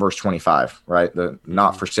focus on verse 25, right? The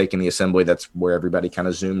not forsaking the assembly. That's where everybody kind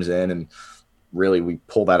of zooms in, and really we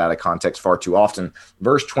pull that out of context far too often.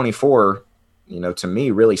 Verse 24, to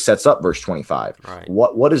me really sets up verse 25. Right.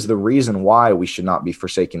 What is the reason why we should not be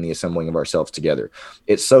forsaking the assembling of ourselves together?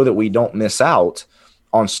 It's so that we don't miss out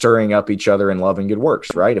on stirring up each other in love and good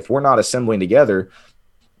works, right? If we're not assembling together,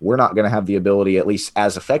 we're not going to have the ability, at least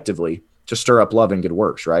as effectively, to stir up love and good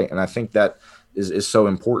works, right? And I think that is so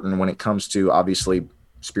important when it comes to, obviously,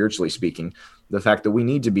 spiritually speaking, the fact that we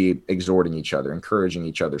need to be exhorting each other, encouraging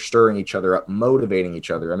each other, stirring each other up, motivating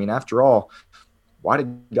each other. I mean, after all, why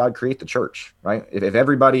did God create the church, right? If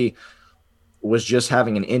everybody was just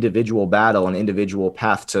having an individual battle, an individual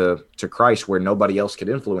path to Christ where nobody else could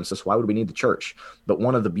influence us, why would we need the church? But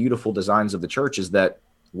one of the beautiful designs of the church is that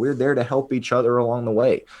we're there to help each other along the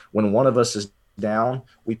way. When one of us is down,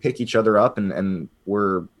 we pick each other up and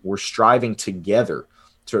we're striving together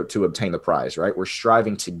to obtain the prize, right? We're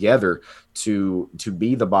striving together to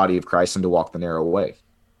be the body of Christ and to walk the narrow way.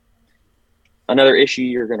 Another issue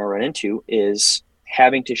you're going to run into is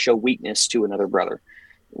having to show weakness to another brother.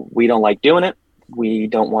 We don't like doing it. We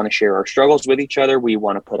don't want to share our struggles with each other. We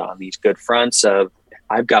want to put on these good fronts of,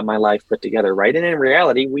 I've got my life put together, right? And in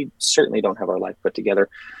reality, we certainly don't have our life put together,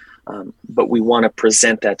 but we want to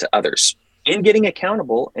present that to others. In getting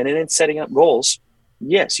accountable and in setting up goals,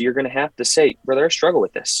 yes, you're going to have to say, brother, I struggle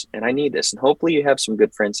with this and I need this. And hopefully you have some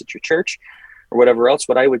good friends at your church or whatever else.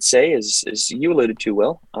 What I would say is you alluded to,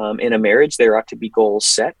 Will, in a marriage, there ought to be goals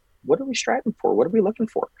set. What are we striving for? What are we looking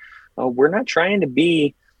for? We're not trying to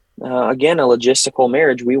be, again, a logistical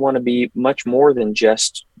marriage. We want to be much more than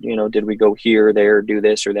just, did we go here, there, do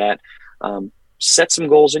this or that? Set some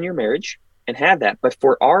goals in your marriage and have that. But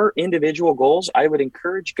for our individual goals, I would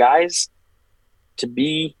encourage guys to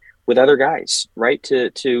be with other guys, right?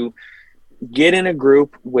 To get in a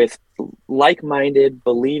group with like-minded,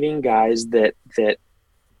 believing guys that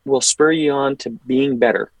will spur you on to being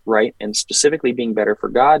better, right? And specifically being better for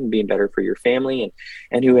God and being better for your family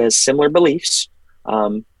and who has similar beliefs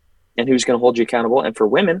and who's going to hold you accountable. And for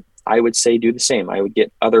women, I would say do the same. I would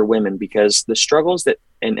get other women because the struggles that,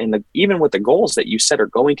 even with the goals that you set are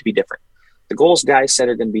going to be different. The goals guys set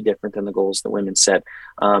are going to be different than the goals the women set.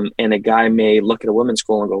 And a guy may look at a women's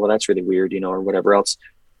goal and go, well, that's really weird, or whatever else.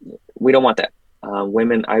 We don't want that.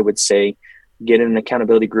 Women, I would say, get in an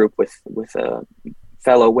accountability group with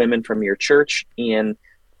fellow women from your church and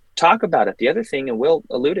talk about it. The other thing, and Will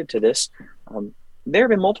alluded to this, there have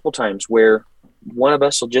been multiple times where one of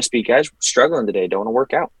us will just be, guys, struggling today, don't want to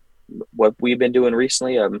work out. What we've been doing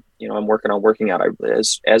recently, I'm working on working out.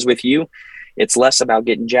 As with you, it's less about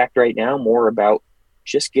getting jacked right now, more about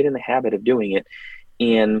just get in the habit of doing it.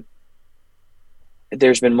 And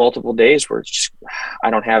there's been multiple days where it's just, I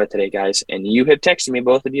don't have it today, guys. And you have texted me,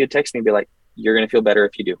 both of you have texted me and be like, you're going to feel better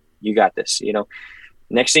if you do. You got this,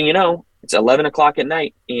 Next thing you know, it's 11 o'clock at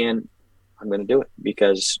night and I'm going to do it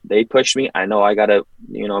because they pushed me. I know I got to,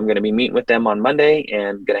 I'm going to be meeting with them on Monday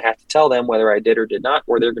and going to have to tell them whether I did or did not,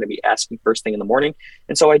 or they're going to be asking first thing in the morning.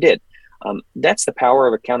 And so I did. That's the power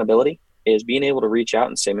of accountability, is being able to reach out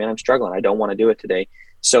and say, man, I'm struggling. I don't want to do it today.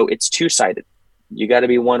 So it's two-sided. You got to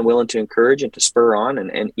be one willing to encourage and to spur on.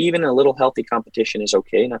 And even a little healthy competition is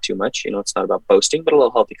okay. Not too much. It's not about boasting, but a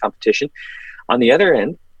little healthy competition. On the other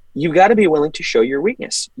end, you got to be willing to show your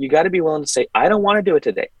weakness. You got to be willing to say, I don't want to do it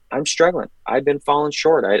today. I'm struggling. I've been falling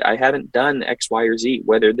short. I haven't done X, Y, or Z,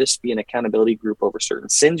 whether this be an accountability group over certain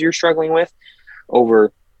sins you're struggling with,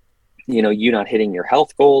 over, you not hitting your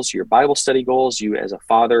health goals, your Bible study goals, you as a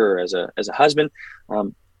father or as a husband.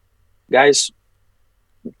 Guys,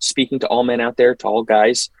 speaking to all men out there, to all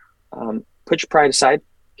guys, put your pride aside.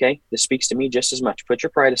 Okay. This speaks to me just as much. Put your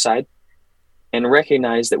pride aside and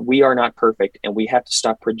recognize that we are not perfect, and we have to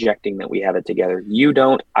stop projecting that we have it together. You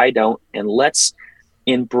don't, I don't. And let's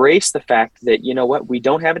embrace the fact that, you know what, we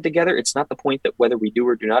don't have it together. It's not the point that whether we do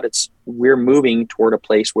or do not, it's we're moving toward a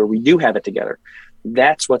place where we do have it together.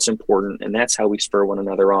 That's what's important. And that's how we spur one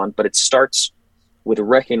another on. But it starts with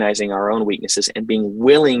recognizing our own weaknesses and being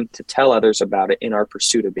willing to tell others about it in our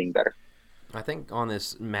pursuit of being better. I think on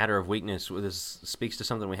this matter of weakness, this speaks to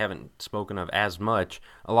something we haven't spoken of as much.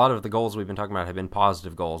 A lot of the goals we've been talking about have been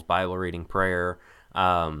positive goals: Bible reading, prayer,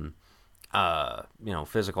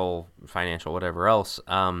 physical, financial, whatever else.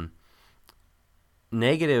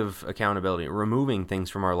 Negative accountability, removing things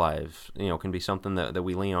from our lives, can be something that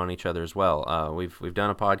we lean on each other as well. We've done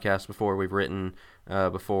a podcast before. We've written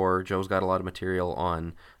before. Joe's got a lot of material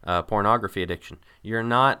on pornography addiction. You're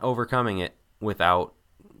not overcoming it without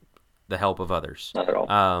the help of others. Not at all.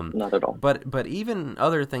 Not at all. But even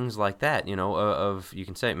other things like that, you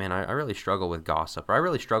can say, man, I really struggle with gossip, or I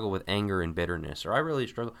really struggle with anger and bitterness, or I really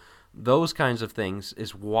struggle. Those kinds of things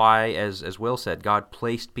is why, as Will said, God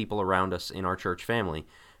placed people around us in our church family.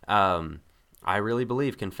 I really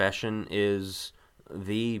believe confession is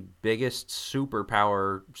the biggest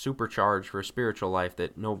supercharge for a spiritual life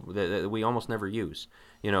that we almost never use.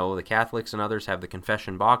 The Catholics and others have the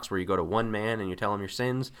confession box where you go to one man and you tell him your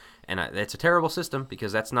sins, and it's a terrible system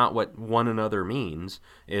because that's not what one another means,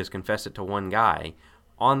 is confess it to one guy.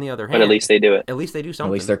 On the other hand, but at least they do it. At least they do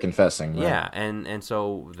something. At least they're confessing. Right? Yeah, and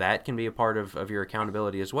so that can be a part of your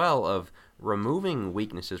accountability as well, of removing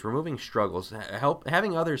weaknesses, removing struggles,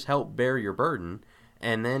 having others help bear your burden,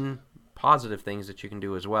 and then positive things that you can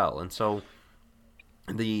do as well. And so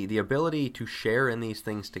the ability to share in these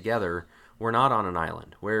things together, we're not on an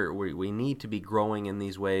island. We need to be growing in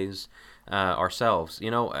these ways ourselves.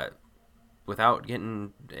 Without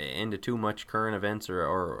getting into too much current events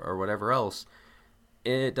or whatever else,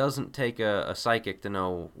 it doesn't take a psychic to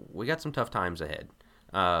know we got some tough times ahead.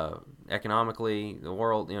 Economically, the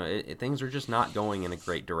world, things are just not going in a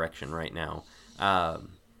great direction right now.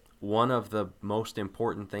 One of the most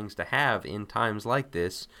important things to have in times like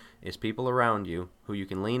this is people around you who you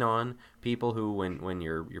can lean on, people who, when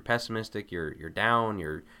you're pessimistic, you're down,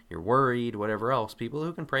 you're worried, whatever else, people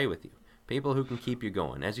who can pray with you, people who can keep you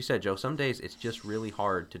going. As you said, Joe, some days it's just really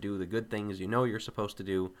hard to do the good things you're supposed to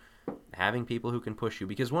do. Having people who can push you,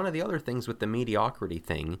 because one of the other things with the mediocrity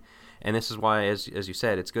thing, and this is why, as you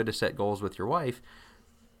said, it's good to set goals with your wife.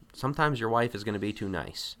 Sometimes your wife is going to be too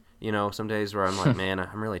nice. Some days where I'm like, man,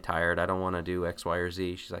 I'm really tired. I don't want to do X, Y, or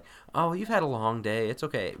Z. She's like, oh, you've had a long day. It's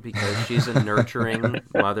okay. Because she's a nurturing,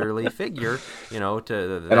 motherly figure, and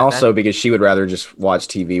also because she would rather just watch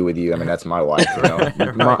TV with you. I mean, that's my wife. Right.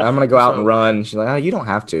 I'm going to go out and run. She's like, oh, you don't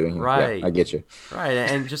have to. Right. Yeah, I get you. Right.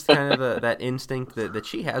 And just kind of that instinct that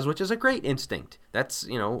she has, which is a great instinct. That's,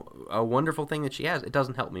 a wonderful thing that she has. It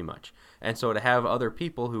doesn't help me much. And so to have other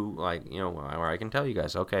people who, like, where I can tell you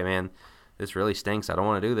guys, okay, man, this really stinks. I don't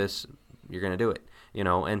want to do this. You're going to do it,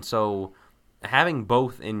 and so having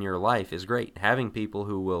both in your life is great. Having people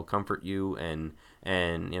who will comfort you and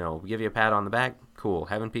give you a pat on the back, cool.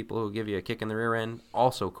 Having people who give you a kick in the rear end,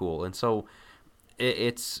 also cool. And so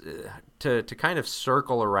it's to kind of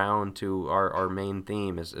circle around to our main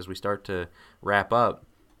theme as we start to wrap up.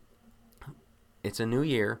 It's a new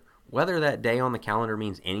year. Whether that day on the calendar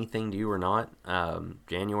means anything to you or not,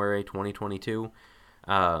 January 2022,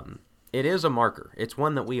 it is a marker. It's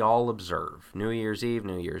one that we all observe. New Year's Eve,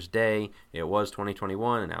 New Year's Day. It was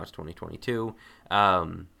 2021, and now it's 2022.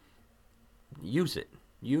 Use it.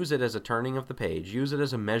 Use it as a turning of the page. Use it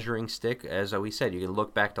as a measuring stick. As we said, you can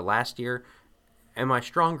look back to last year. Am I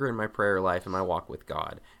stronger in my prayer life and my walk with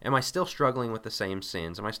God? Am I still struggling with the same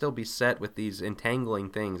sins? Am I still beset with these entangling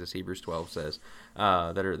things, as Hebrews 12 says,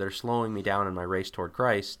 that are slowing me down in my race toward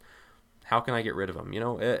Christ? How can I get rid of them?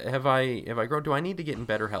 Have I grown? Do I need to get in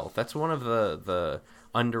better health? That's one of the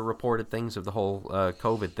underreported things of the whole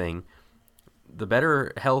COVID thing. The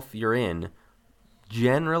better health you're in,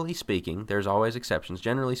 generally speaking, there's always exceptions.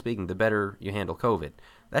 Generally speaking, the better you handle COVID.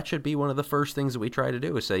 That should be one of the first things that we try to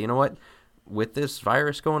do is say, you know what? With this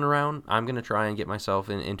virus going around, I'm going to try and get myself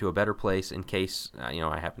into a better place in case, I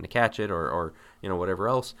happen to catch it or whatever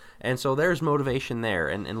else. And so there's motivation there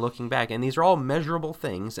and looking back. And these are all measurable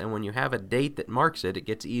things. And when you have a date that marks it, it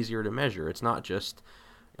gets easier to measure. It's not just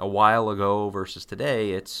a while ago versus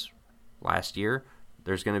today. It's last year.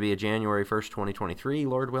 There's going to be a January 1st, 2023,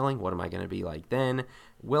 Lord willing. What am I going to be like then?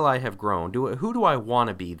 Will I have grown? Who do I want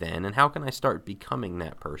to be then? And how can I start becoming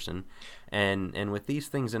that person? And with these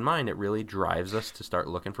things in mind, it really drives us to start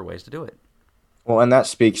looking for ways to do it. Well, and that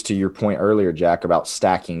speaks to your point earlier, Jack, about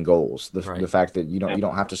stacking goals. Right. The fact that you Yeah.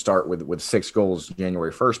 don't have to start with 6 goals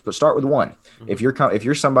January 1st, but start with one. Mhm. If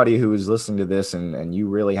you're somebody who is listening to this and you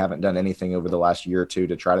really haven't done anything over the last year or two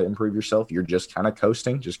to try to improve yourself, you're just kind of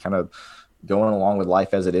coasting, just kind of going along with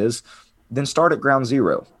life as it is, then start at ground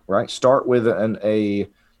zero, right? Start with a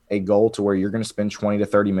goal to where you're going to spend 20 to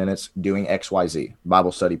 30 minutes doing XYZ,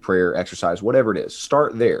 Bible study, prayer, exercise, whatever it is.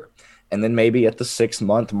 Start there. And then maybe at the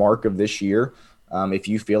 6-month mark of this year, if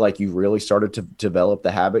you feel like you've really started to develop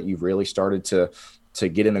the habit, you've really started to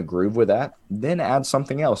get in a groove with that, then add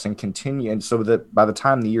something else and continue. And so that by the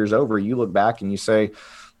time the year's over, you look back and you say,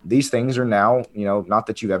 these things are now, not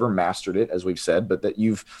that you've ever mastered it, as we've said, but that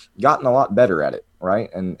you've gotten a lot better at it.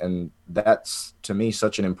 Right. And that's, to me,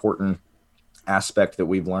 such an important aspect that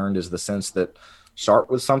we've learned, is the sense that start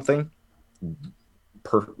with something,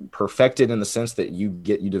 perfect it in the sense that you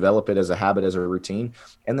develop it as a habit, as a routine,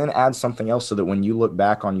 and then add something else so that when you look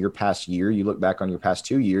back on your past year, you look back on your past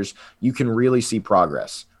 2 years, you can really see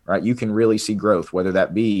progress, right? You can really see growth, whether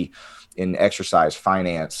that be in exercise,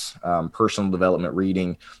 finance, personal development,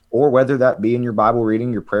 reading, or whether that be in your Bible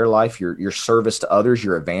reading, your prayer life, your service to others,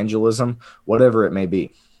 your evangelism, whatever it may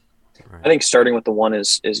be. I think starting with the one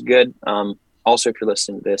is good. Also, if you're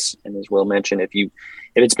listening to this, and as Will mentioned, if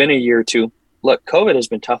it's been a year or two, look, COVID has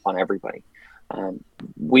been tough on everybody.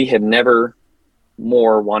 We have never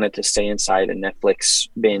more wanted to stay inside a Netflix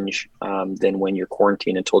binge than when you're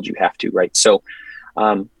quarantined and told you have to, right? So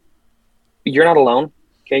you're not alone.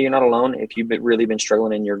 Okay, you're not alone if you've really been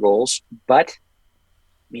struggling in your goals. But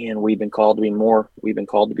man, we've been called to be more. We've been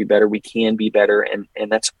called to be better. We can be better, and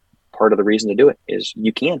that's part of the reason to do it. Is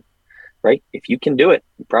you can, right? If you can do it,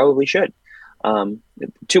 you probably should.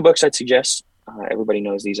 2 books I'd suggest. Everybody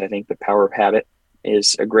knows these, I think. The Power of Habit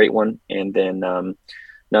is a great one, and then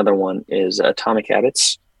another one is Atomic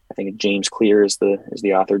Habits. I think James Clear is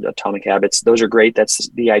the author of Atomic Habits. Those are great. That's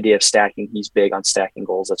the idea of stacking. He's big on stacking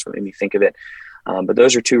goals. That's what made me think of it. But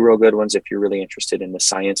those are 2 real good ones if you're really interested in the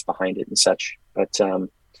science behind it and such. But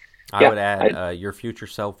I would add Your Future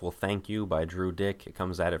Self Will Thank You by Drew Dick. It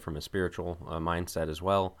comes at it from a spiritual mindset as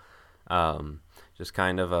well. Just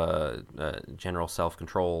kind of a general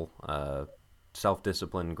self-control,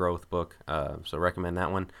 self-discipline growth book. So recommend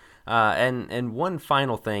that one. And one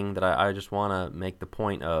final thing that I just want to make the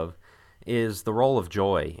point of is the role of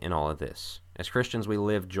joy in all of this. As Christians, we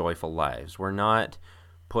live joyful lives. We're not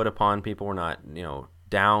put upon people. We're not,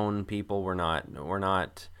 down people. We're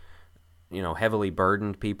not, heavily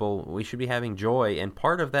burdened people. We should be having joy, and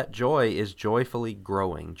part of that joy is joyfully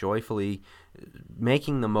growing, joyfully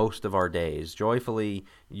making the most of our days, joyfully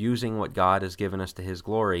using what God has given us to His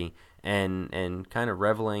glory, and kind of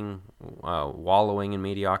reveling, wallowing in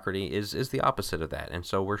mediocrity is the opposite of that. And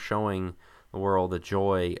so we're showing the world the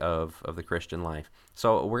joy of the Christian life.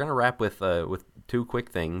 So we're going to wrap with 2 quick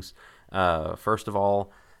things. First of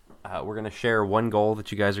all, we're going to share one goal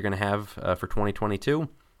that you guys are going to have for 2022.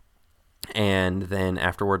 And then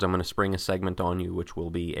afterwards, I'm going to spring a segment on you, which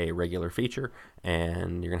will be a regular feature,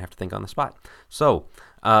 and you're going to have to think on the spot. So,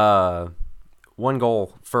 one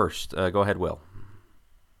goal first. Go ahead, Will.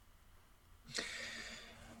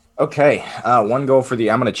 Okay, one goal for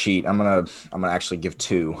I'm going to cheat. I'm going to actually give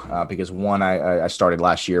 2 because one I started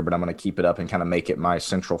last year, but I'm going to keep it up and kind of make it my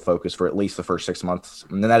central focus for at least the first 6 months.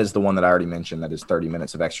 And then that is the one that I already mentioned. That is 30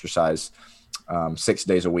 minutes of exercise, 6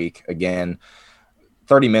 days a week. Again,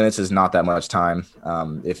 30 minutes is not that much time.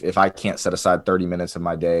 If I can't set aside 30 minutes of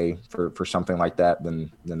my day for something like that,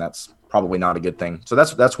 then that's probably not a good thing. So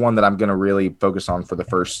that's one that I'm going to really focus on for the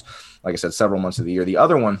first, like I said, several months of the year. The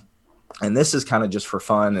other one, and this is kind of just for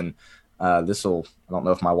fun, and I don't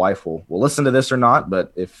know if my wife will listen to this or not,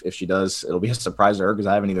 but if she does, it'll be a surprise to her because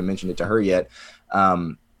I haven't even mentioned it to her yet.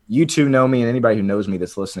 You 2 know me, and anybody who knows me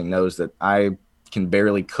that's listening knows that I can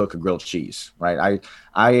barely cook a grilled cheese, right?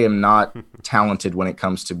 I am not talented when it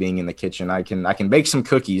comes to being in the kitchen. I can bake some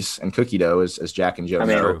cookies and cookie dough, as Jack and Joe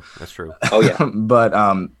know. That's true. Oh yeah. But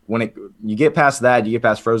when you get past that, you get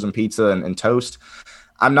past frozen pizza and toast,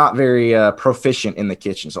 I'm not very proficient in the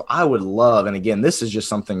kitchen. So I would love, and again, this is just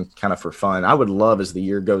something kind of for fun, I would love as the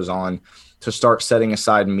year goes on to start setting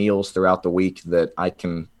aside meals throughout the week that I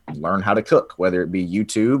can learn how to cook, whether it be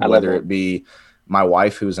YouTube, whether it be my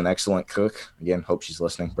wife, who's an excellent cook. Again, hope she's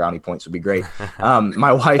listening. Brownie points would be great.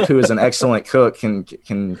 My wife, who is an excellent cook,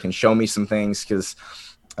 can show me some things because,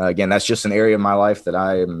 again, that's just an area of my life that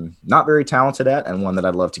I am not very talented at, and one that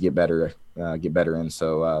I'd love to get better in.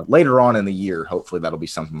 So later on in the year, hopefully that'll be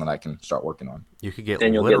something that I can start working on. You could get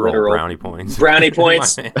literal brownie points. Brownie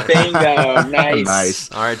points. Bingo. Nice.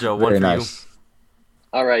 Nice. All right, Joe. Very One for nice. You.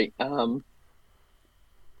 All right.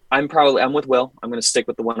 I'm with Will. I'm going to stick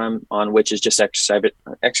with the one I'm on, which is just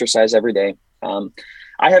exercise every day.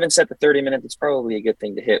 I haven't set the 30 minutes. It's probably a good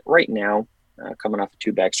thing to hit right now, coming off of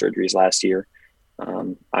 2 back surgeries last year.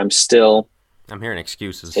 I'm hearing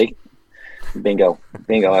excuses. Bingo.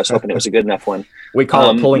 I was hoping it was a good enough one. We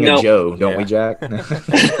call it pulling a Joe, don't we, Jack?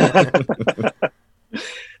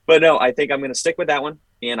 But no, I think I'm going to stick with that one.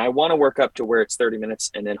 And I want to work up to where it's 30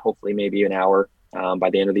 minutes and then hopefully maybe an hour by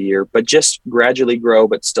the end of the year, but just gradually grow,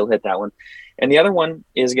 but still hit that one. And the other one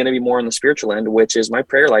is going to be more on the spiritual end, which is my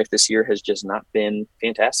prayer life this year has just not been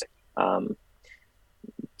fantastic.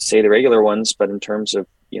 Say the regular ones, but in terms of,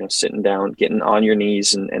 sitting down, getting on your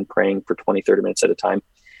knees and praying for 20, 30 minutes at a time,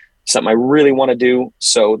 something I really want to do.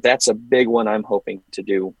 So that's a big one I'm hoping to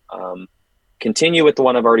do. Continue with the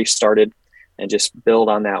one I've already started and just build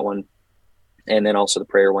on that one. And then also the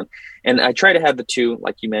prayer one. And I try to have the two,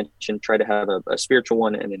 like you mentioned, try to have a spiritual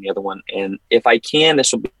one and then the other one. And if I can,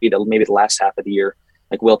 this will be maybe the last half of the year.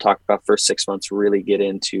 Like we'll talk about first 6 months, really get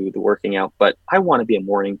into the working out, but I want to be a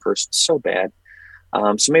morning person so bad.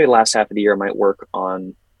 So maybe the last half of the year I might work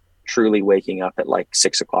on truly waking up at like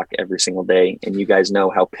 6 o'clock every single day. And you guys know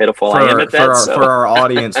how pitiful I am at that. For our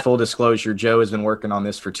audience, full disclosure, Joe has been working on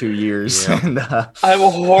this for 2 years. Yeah. And, I'm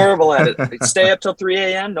horrible at it. Stay up till 3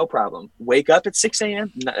 a.m. No problem. Wake up at 6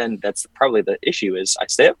 a.m. And that's probably the issue is I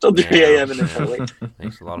stay up till 3 a.m. and then try to wait.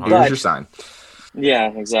 Thanks a lot. Here's your sign.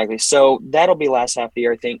 Yeah, exactly. So that'll be last half of the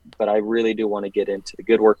year, I think. But I really do want to get into the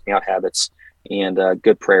good working out habits, and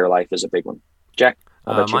good prayer life is a big one. Jack?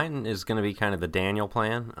 Mine is going to be kind of the Daniel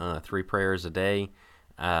plan, 3 prayers a day.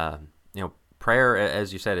 Prayer,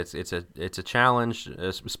 as you said, it's a challenge,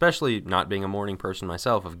 especially not being a morning person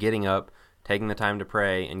myself, of getting up, taking the time to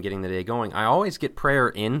pray, and getting the day going. I always get prayer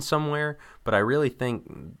in somewhere, but I really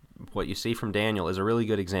think what you see from Daniel is a really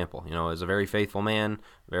good example. As a very faithful man,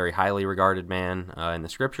 very highly regarded man in the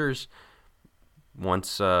Scriptures.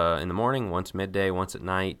 Once in the morning, once midday, once at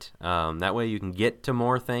night. That way you can get to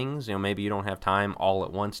more things. Maybe you don't have time all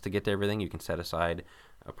at once to get to everything. You can set aside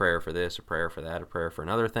a prayer for this, a prayer for that, a prayer for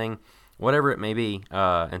another thing, whatever it may be.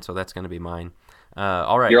 And so that's going to be mine.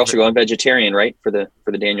 All right. You're also going vegetarian, right? For the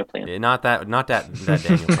Daniel plan. Not that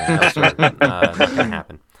Daniel plan. No, sir. Not going to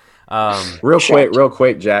happen. Real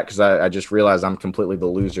quick, Jack, because I just realized I'm completely the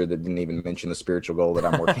loser that didn't even mention the spiritual goal that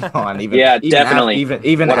I'm working on. Definitely.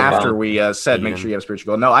 Even after we said make sure you have a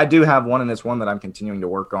spiritual goal. No, I do have one, and it's one that I'm continuing to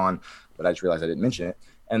work on, but I just realized I didn't mention it,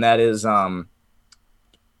 and that is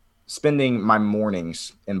spending my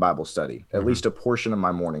mornings in Bible study, at least a portion of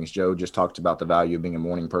my mornings. Joe just talked about the value of being a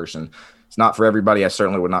morning person. It's not for everybody. I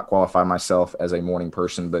certainly would not qualify myself as a morning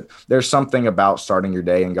person, but there's something about starting your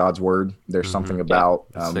day in God's word. There's something about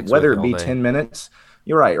whether it be 10 minutes,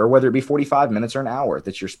 you're right, or whether it be 45 minutes or an hour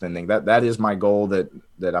that you're spending. That is my goal that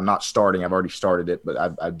I'm not starting. I've already started it,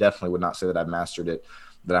 but I definitely would not say that I've mastered it,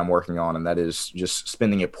 that I'm working on. And that is just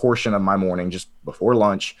spending a portion of my morning just before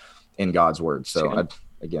lunch in God's word. So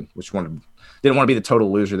didn't want to be the total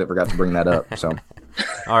loser that forgot to bring that up. So,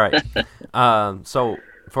 all right. So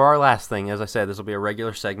for our last thing, as I said, this will be a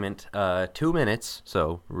regular segment, 2 minutes.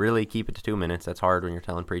 So really keep it to 2 minutes. That's hard when you're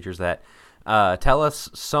telling preachers that. Tell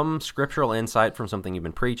us some scriptural insight from something you've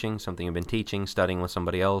been preaching, something you've been teaching, studying with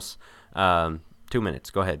somebody else. 2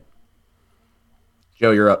 minutes. Go ahead.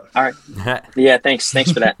 Joe, you're up. All right. Yeah, thanks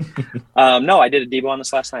for that. No, I did a Devo on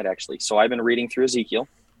this last night, actually. So I've been reading through Ezekiel.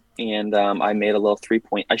 And I made a little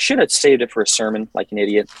 3-point. I should have saved it for a sermon, like an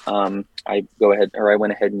idiot. I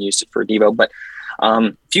went ahead and used it for a Devo. But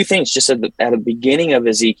a few things just at the beginning of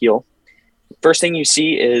Ezekiel. First thing you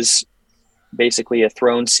see is basically a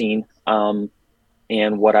throne scene.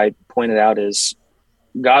 And what I pointed out is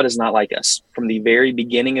God is not like us. From the very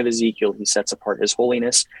beginning of Ezekiel, he sets apart his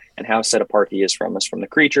holiness and how set apart he is from us, from the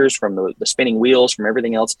creatures, from the spinning wheels, from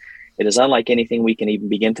everything else. It is unlike anything we can even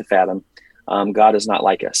begin to fathom. God is not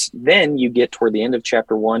like us. Then you get toward the end of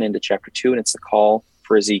chapter 1 into chapter 2, and it's the call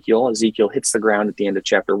for Ezekiel. Ezekiel hits the ground at the end of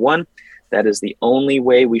chapter 1. That is the only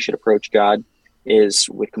way we should approach God, is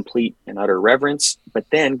with complete and utter reverence. But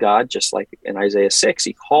then God, just like in Isaiah 6,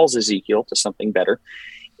 he calls Ezekiel to something better.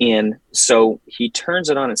 And so he turns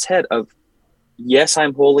it on its head of, yes,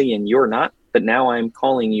 I'm holy and you're not, but now I'm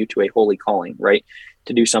calling you to a holy calling, right?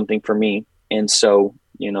 To do something for me. And so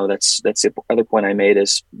that's the other point I made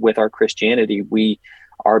is with our Christianity, we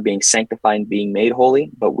are being sanctified and being made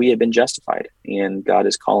holy, but we have been justified, and God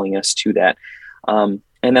is calling us to that. And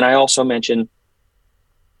then I also mentioned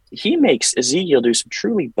he makes Ezekiel do some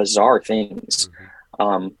truly bizarre things,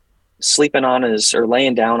 sleeping on or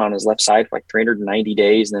laying down on his left side for like 390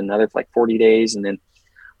 days, and then another for like 40 days, and then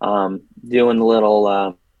doing the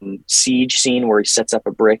little siege scene where he sets up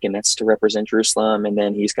a brick, and that's to represent Jerusalem. And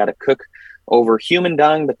then he's got to cook over human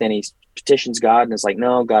dung, but then he petitions God and is like,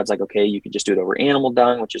 no, God's like, okay, you could just do it over animal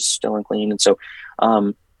dung, which is still unclean. And so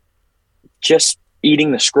just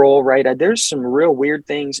eating the scroll, right? There's some real weird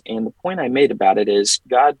things. And the point I made about it is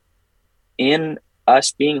God, in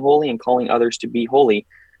us being holy and calling others to be holy,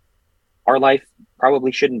 our life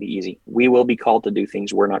probably shouldn't be easy. We will be called to do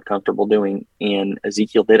things we're not comfortable doing. And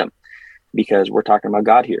Ezekiel did them, because we're talking about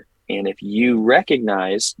God here. And if you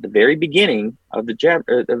recognize the very beginning of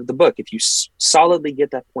the book, if you solidly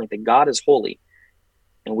get that point that God is holy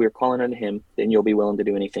and we're calling unto him, then you'll be willing to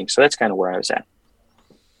do anything. So that's kind of where I was at.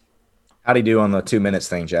 How'd he do on the 2 minutes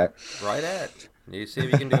thing, Jack? Right at. You see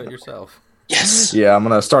if you can do it yourself. Yes. Yeah, I'm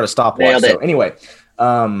going to start a stopwatch. Nailed it. So anyway,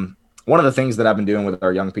 one of the things that I've been doing with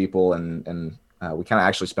our young people, and we kind of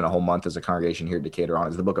actually spent a whole month as a congregation here at Decatur on,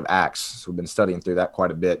 is the book of Acts. So we've been studying through that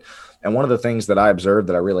quite a bit. And one of the things that I observed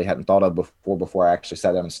that I really hadn't thought of before I actually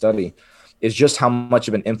sat down and study is just how much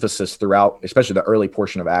of an emphasis throughout, especially the early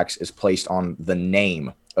portion of Acts, is placed on the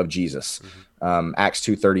name of Jesus. Mm-hmm. Acts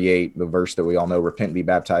 2:38, the verse that we all know, repent and be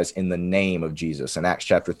baptized in the name of Jesus. And Acts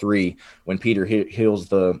chapter 3, when Peter heals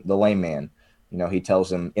the lame man, he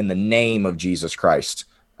tells him, in the name of Jesus Christ,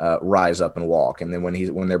 rise up and walk. And then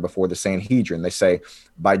when they're before the Sanhedrin, they say,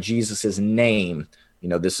 by Jesus's name,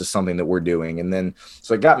 this is something that we're doing. And then,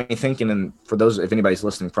 so it got me thinking, and for those, if anybody's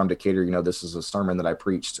listening from Decatur, this is a sermon that I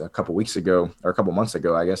preached a couple months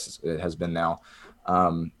ago, I guess it has been now,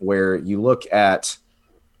 where you look at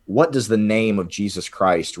what does the name of Jesus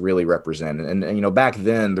Christ really represent? And back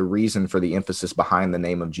then, the reason for the emphasis behind the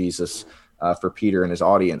name of Jesus for Peter and his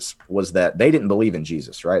audience was that they didn't believe in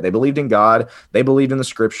Jesus, right? They believed in God. They believed in the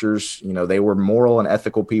scriptures. They were moral and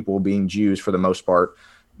ethical people, being Jews for the most part,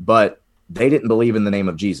 but they didn't believe in the name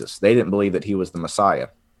of Jesus. They didn't believe that he was the Messiah.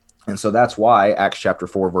 And so that's why Acts chapter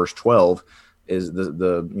 4, verse 12 is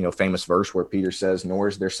the famous verse where Peter says, nor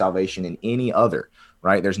is there salvation in any other,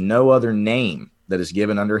 right? There's no other name that is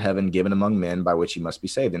given under heaven, given among men, by which he must be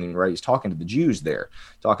saved. And right, he's talking to the Jews there,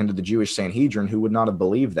 talking to the Jewish Sanhedrin, who would not have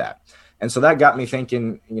believed that. And so that got me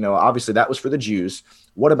thinking, obviously that was for the Jews.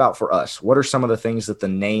 What about for us? What are some of the things that the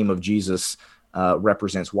name of Jesus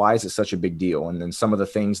represents? Why is it such a big deal? And then some of the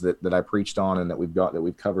things that I preached on and that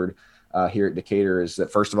we've covered here at Decatur is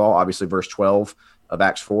that, first of all, obviously verse 12 of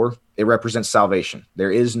Acts 4, it represents salvation.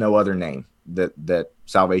 There is no other name that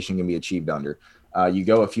salvation can be achieved under. You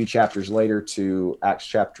go a few chapters later to Acts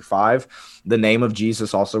chapter 5, the name of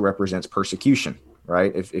Jesus also represents persecution,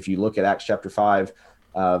 right? If you look at Acts chapter 5,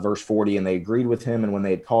 verse 40, and they agreed with him, and when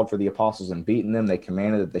they had called for the apostles and beaten them, they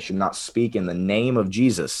commanded that they should not speak in the name of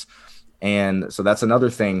Jesus. And so that's another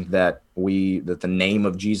thing that the name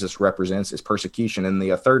of Jesus represents, is persecution. And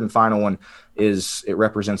the third and final one is it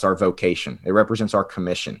represents our vocation. It represents our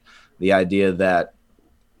commission, the idea that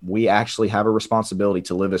we actually have a responsibility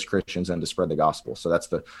to live as Christians and to spread the gospel. So that's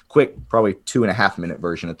the quick, probably 2.5 minute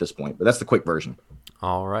version at this point, but that's the quick version.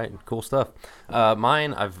 All right, cool stuff.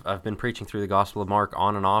 Mine, I've been preaching through the Gospel of Mark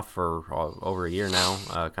on and off for over a year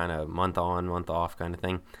now, kind of month on, month off kind of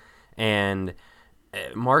thing. And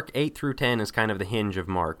Mark 8 through 10 is kind of the hinge of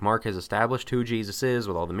Mark. Mark has established who Jesus is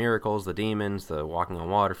with all the miracles, the demons, the walking on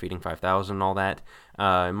water, feeding 5,000, and all that.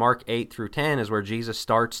 Mark 8 through 10 is where Jesus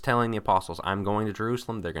starts telling the apostles, I'm going to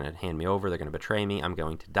Jerusalem, they're going to hand me over, they're going to betray me, I'm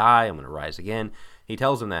going to die, I'm going to rise again. He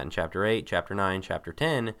tells them that in chapter 8, chapter 9, chapter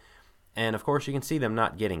 10, and of course you can see them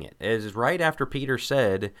not getting it. It is right after Peter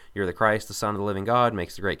said, you're the Christ, the Son of the living God,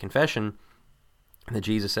 makes the great confession, that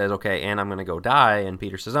Jesus says, okay, and I'm going to go die, and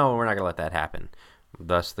Peter says, oh, we're not going to let that happen.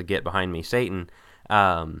 Thus the get behind me, Satan.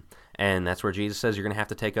 And that's where Jesus says you're going to have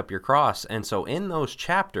to take up your cross. And so in those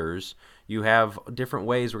chapters, you have different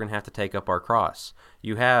ways we're going to have to take up our cross.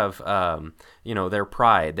 You have, their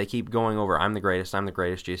pride. They keep going over, I'm the greatest, I'm the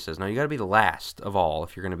greatest. Jesus says, no, you got to be the last of all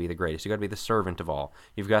if you're going to be the greatest. You got to be the servant of all.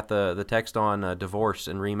 You've got the text on divorce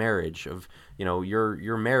and remarriage of,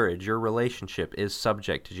 your marriage, your relationship is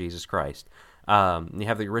subject to Jesus Christ. You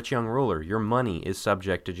have the rich young ruler. Your money is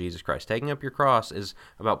subject to Jesus Christ. Taking up your cross is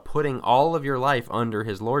about putting all of your life under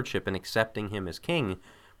his lordship and accepting him as king.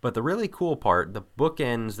 But the really cool part, the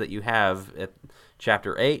bookends that you have at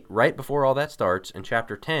chapter 8, right before all that starts, and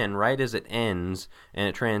chapter 10, right as it ends, and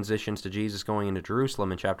it transitions to Jesus going into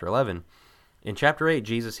Jerusalem in chapter 11. In chapter 8,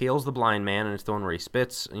 Jesus heals the blind man, and it's the one where he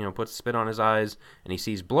spits, puts spit on his eyes, and he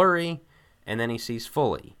sees blurry, and then he sees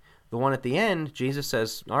fully. The one at the end, Jesus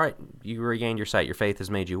says, all right, you regained your sight. Your faith has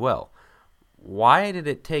made you well. Why did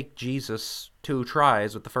it take Jesus 2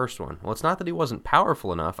 tries with the first one? Well, it's not that he wasn't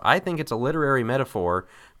powerful enough. I think it's a literary metaphor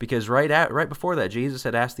because right before that, Jesus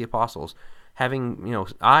had asked the apostles, having,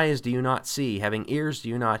 eyes do you not see, having ears do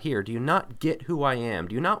you not hear? Do you not get who I am?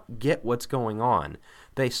 Do you not get what's going on?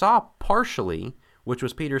 They saw partially, which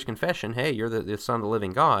was Peter's confession, hey, you're the Son of the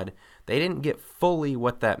living God. They didn't get fully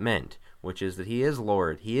what that meant, which is that he is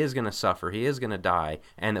Lord, he is going to suffer, he is going to die,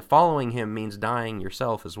 and that following him means dying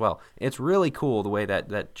yourself as well. It's really cool the way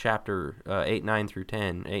that chapter 8, 9 through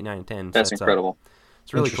 10, 8, 9, and 10 That's sets incredible. up.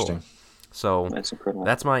 It's really cool. So that's incredible.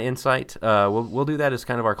 That's my insight. We'll do that as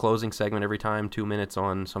kind of our closing segment every time, 2 minutes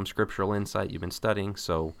on some scriptural insight you've been studying,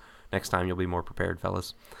 so next time you'll be more prepared,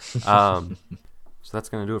 fellas. So that's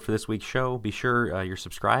going to do it for this week's show. Be sure you're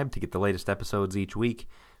subscribed to get the latest episodes each week.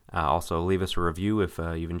 Also, leave us a review if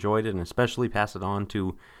you've enjoyed it, and especially pass it on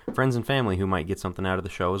to friends and family who might get something out of the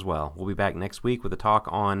show as well. We'll be back next week with a talk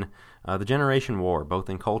on the Generation War, both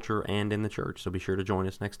in culture and in the church. So be sure to join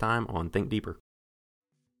us next time on Think Deeper.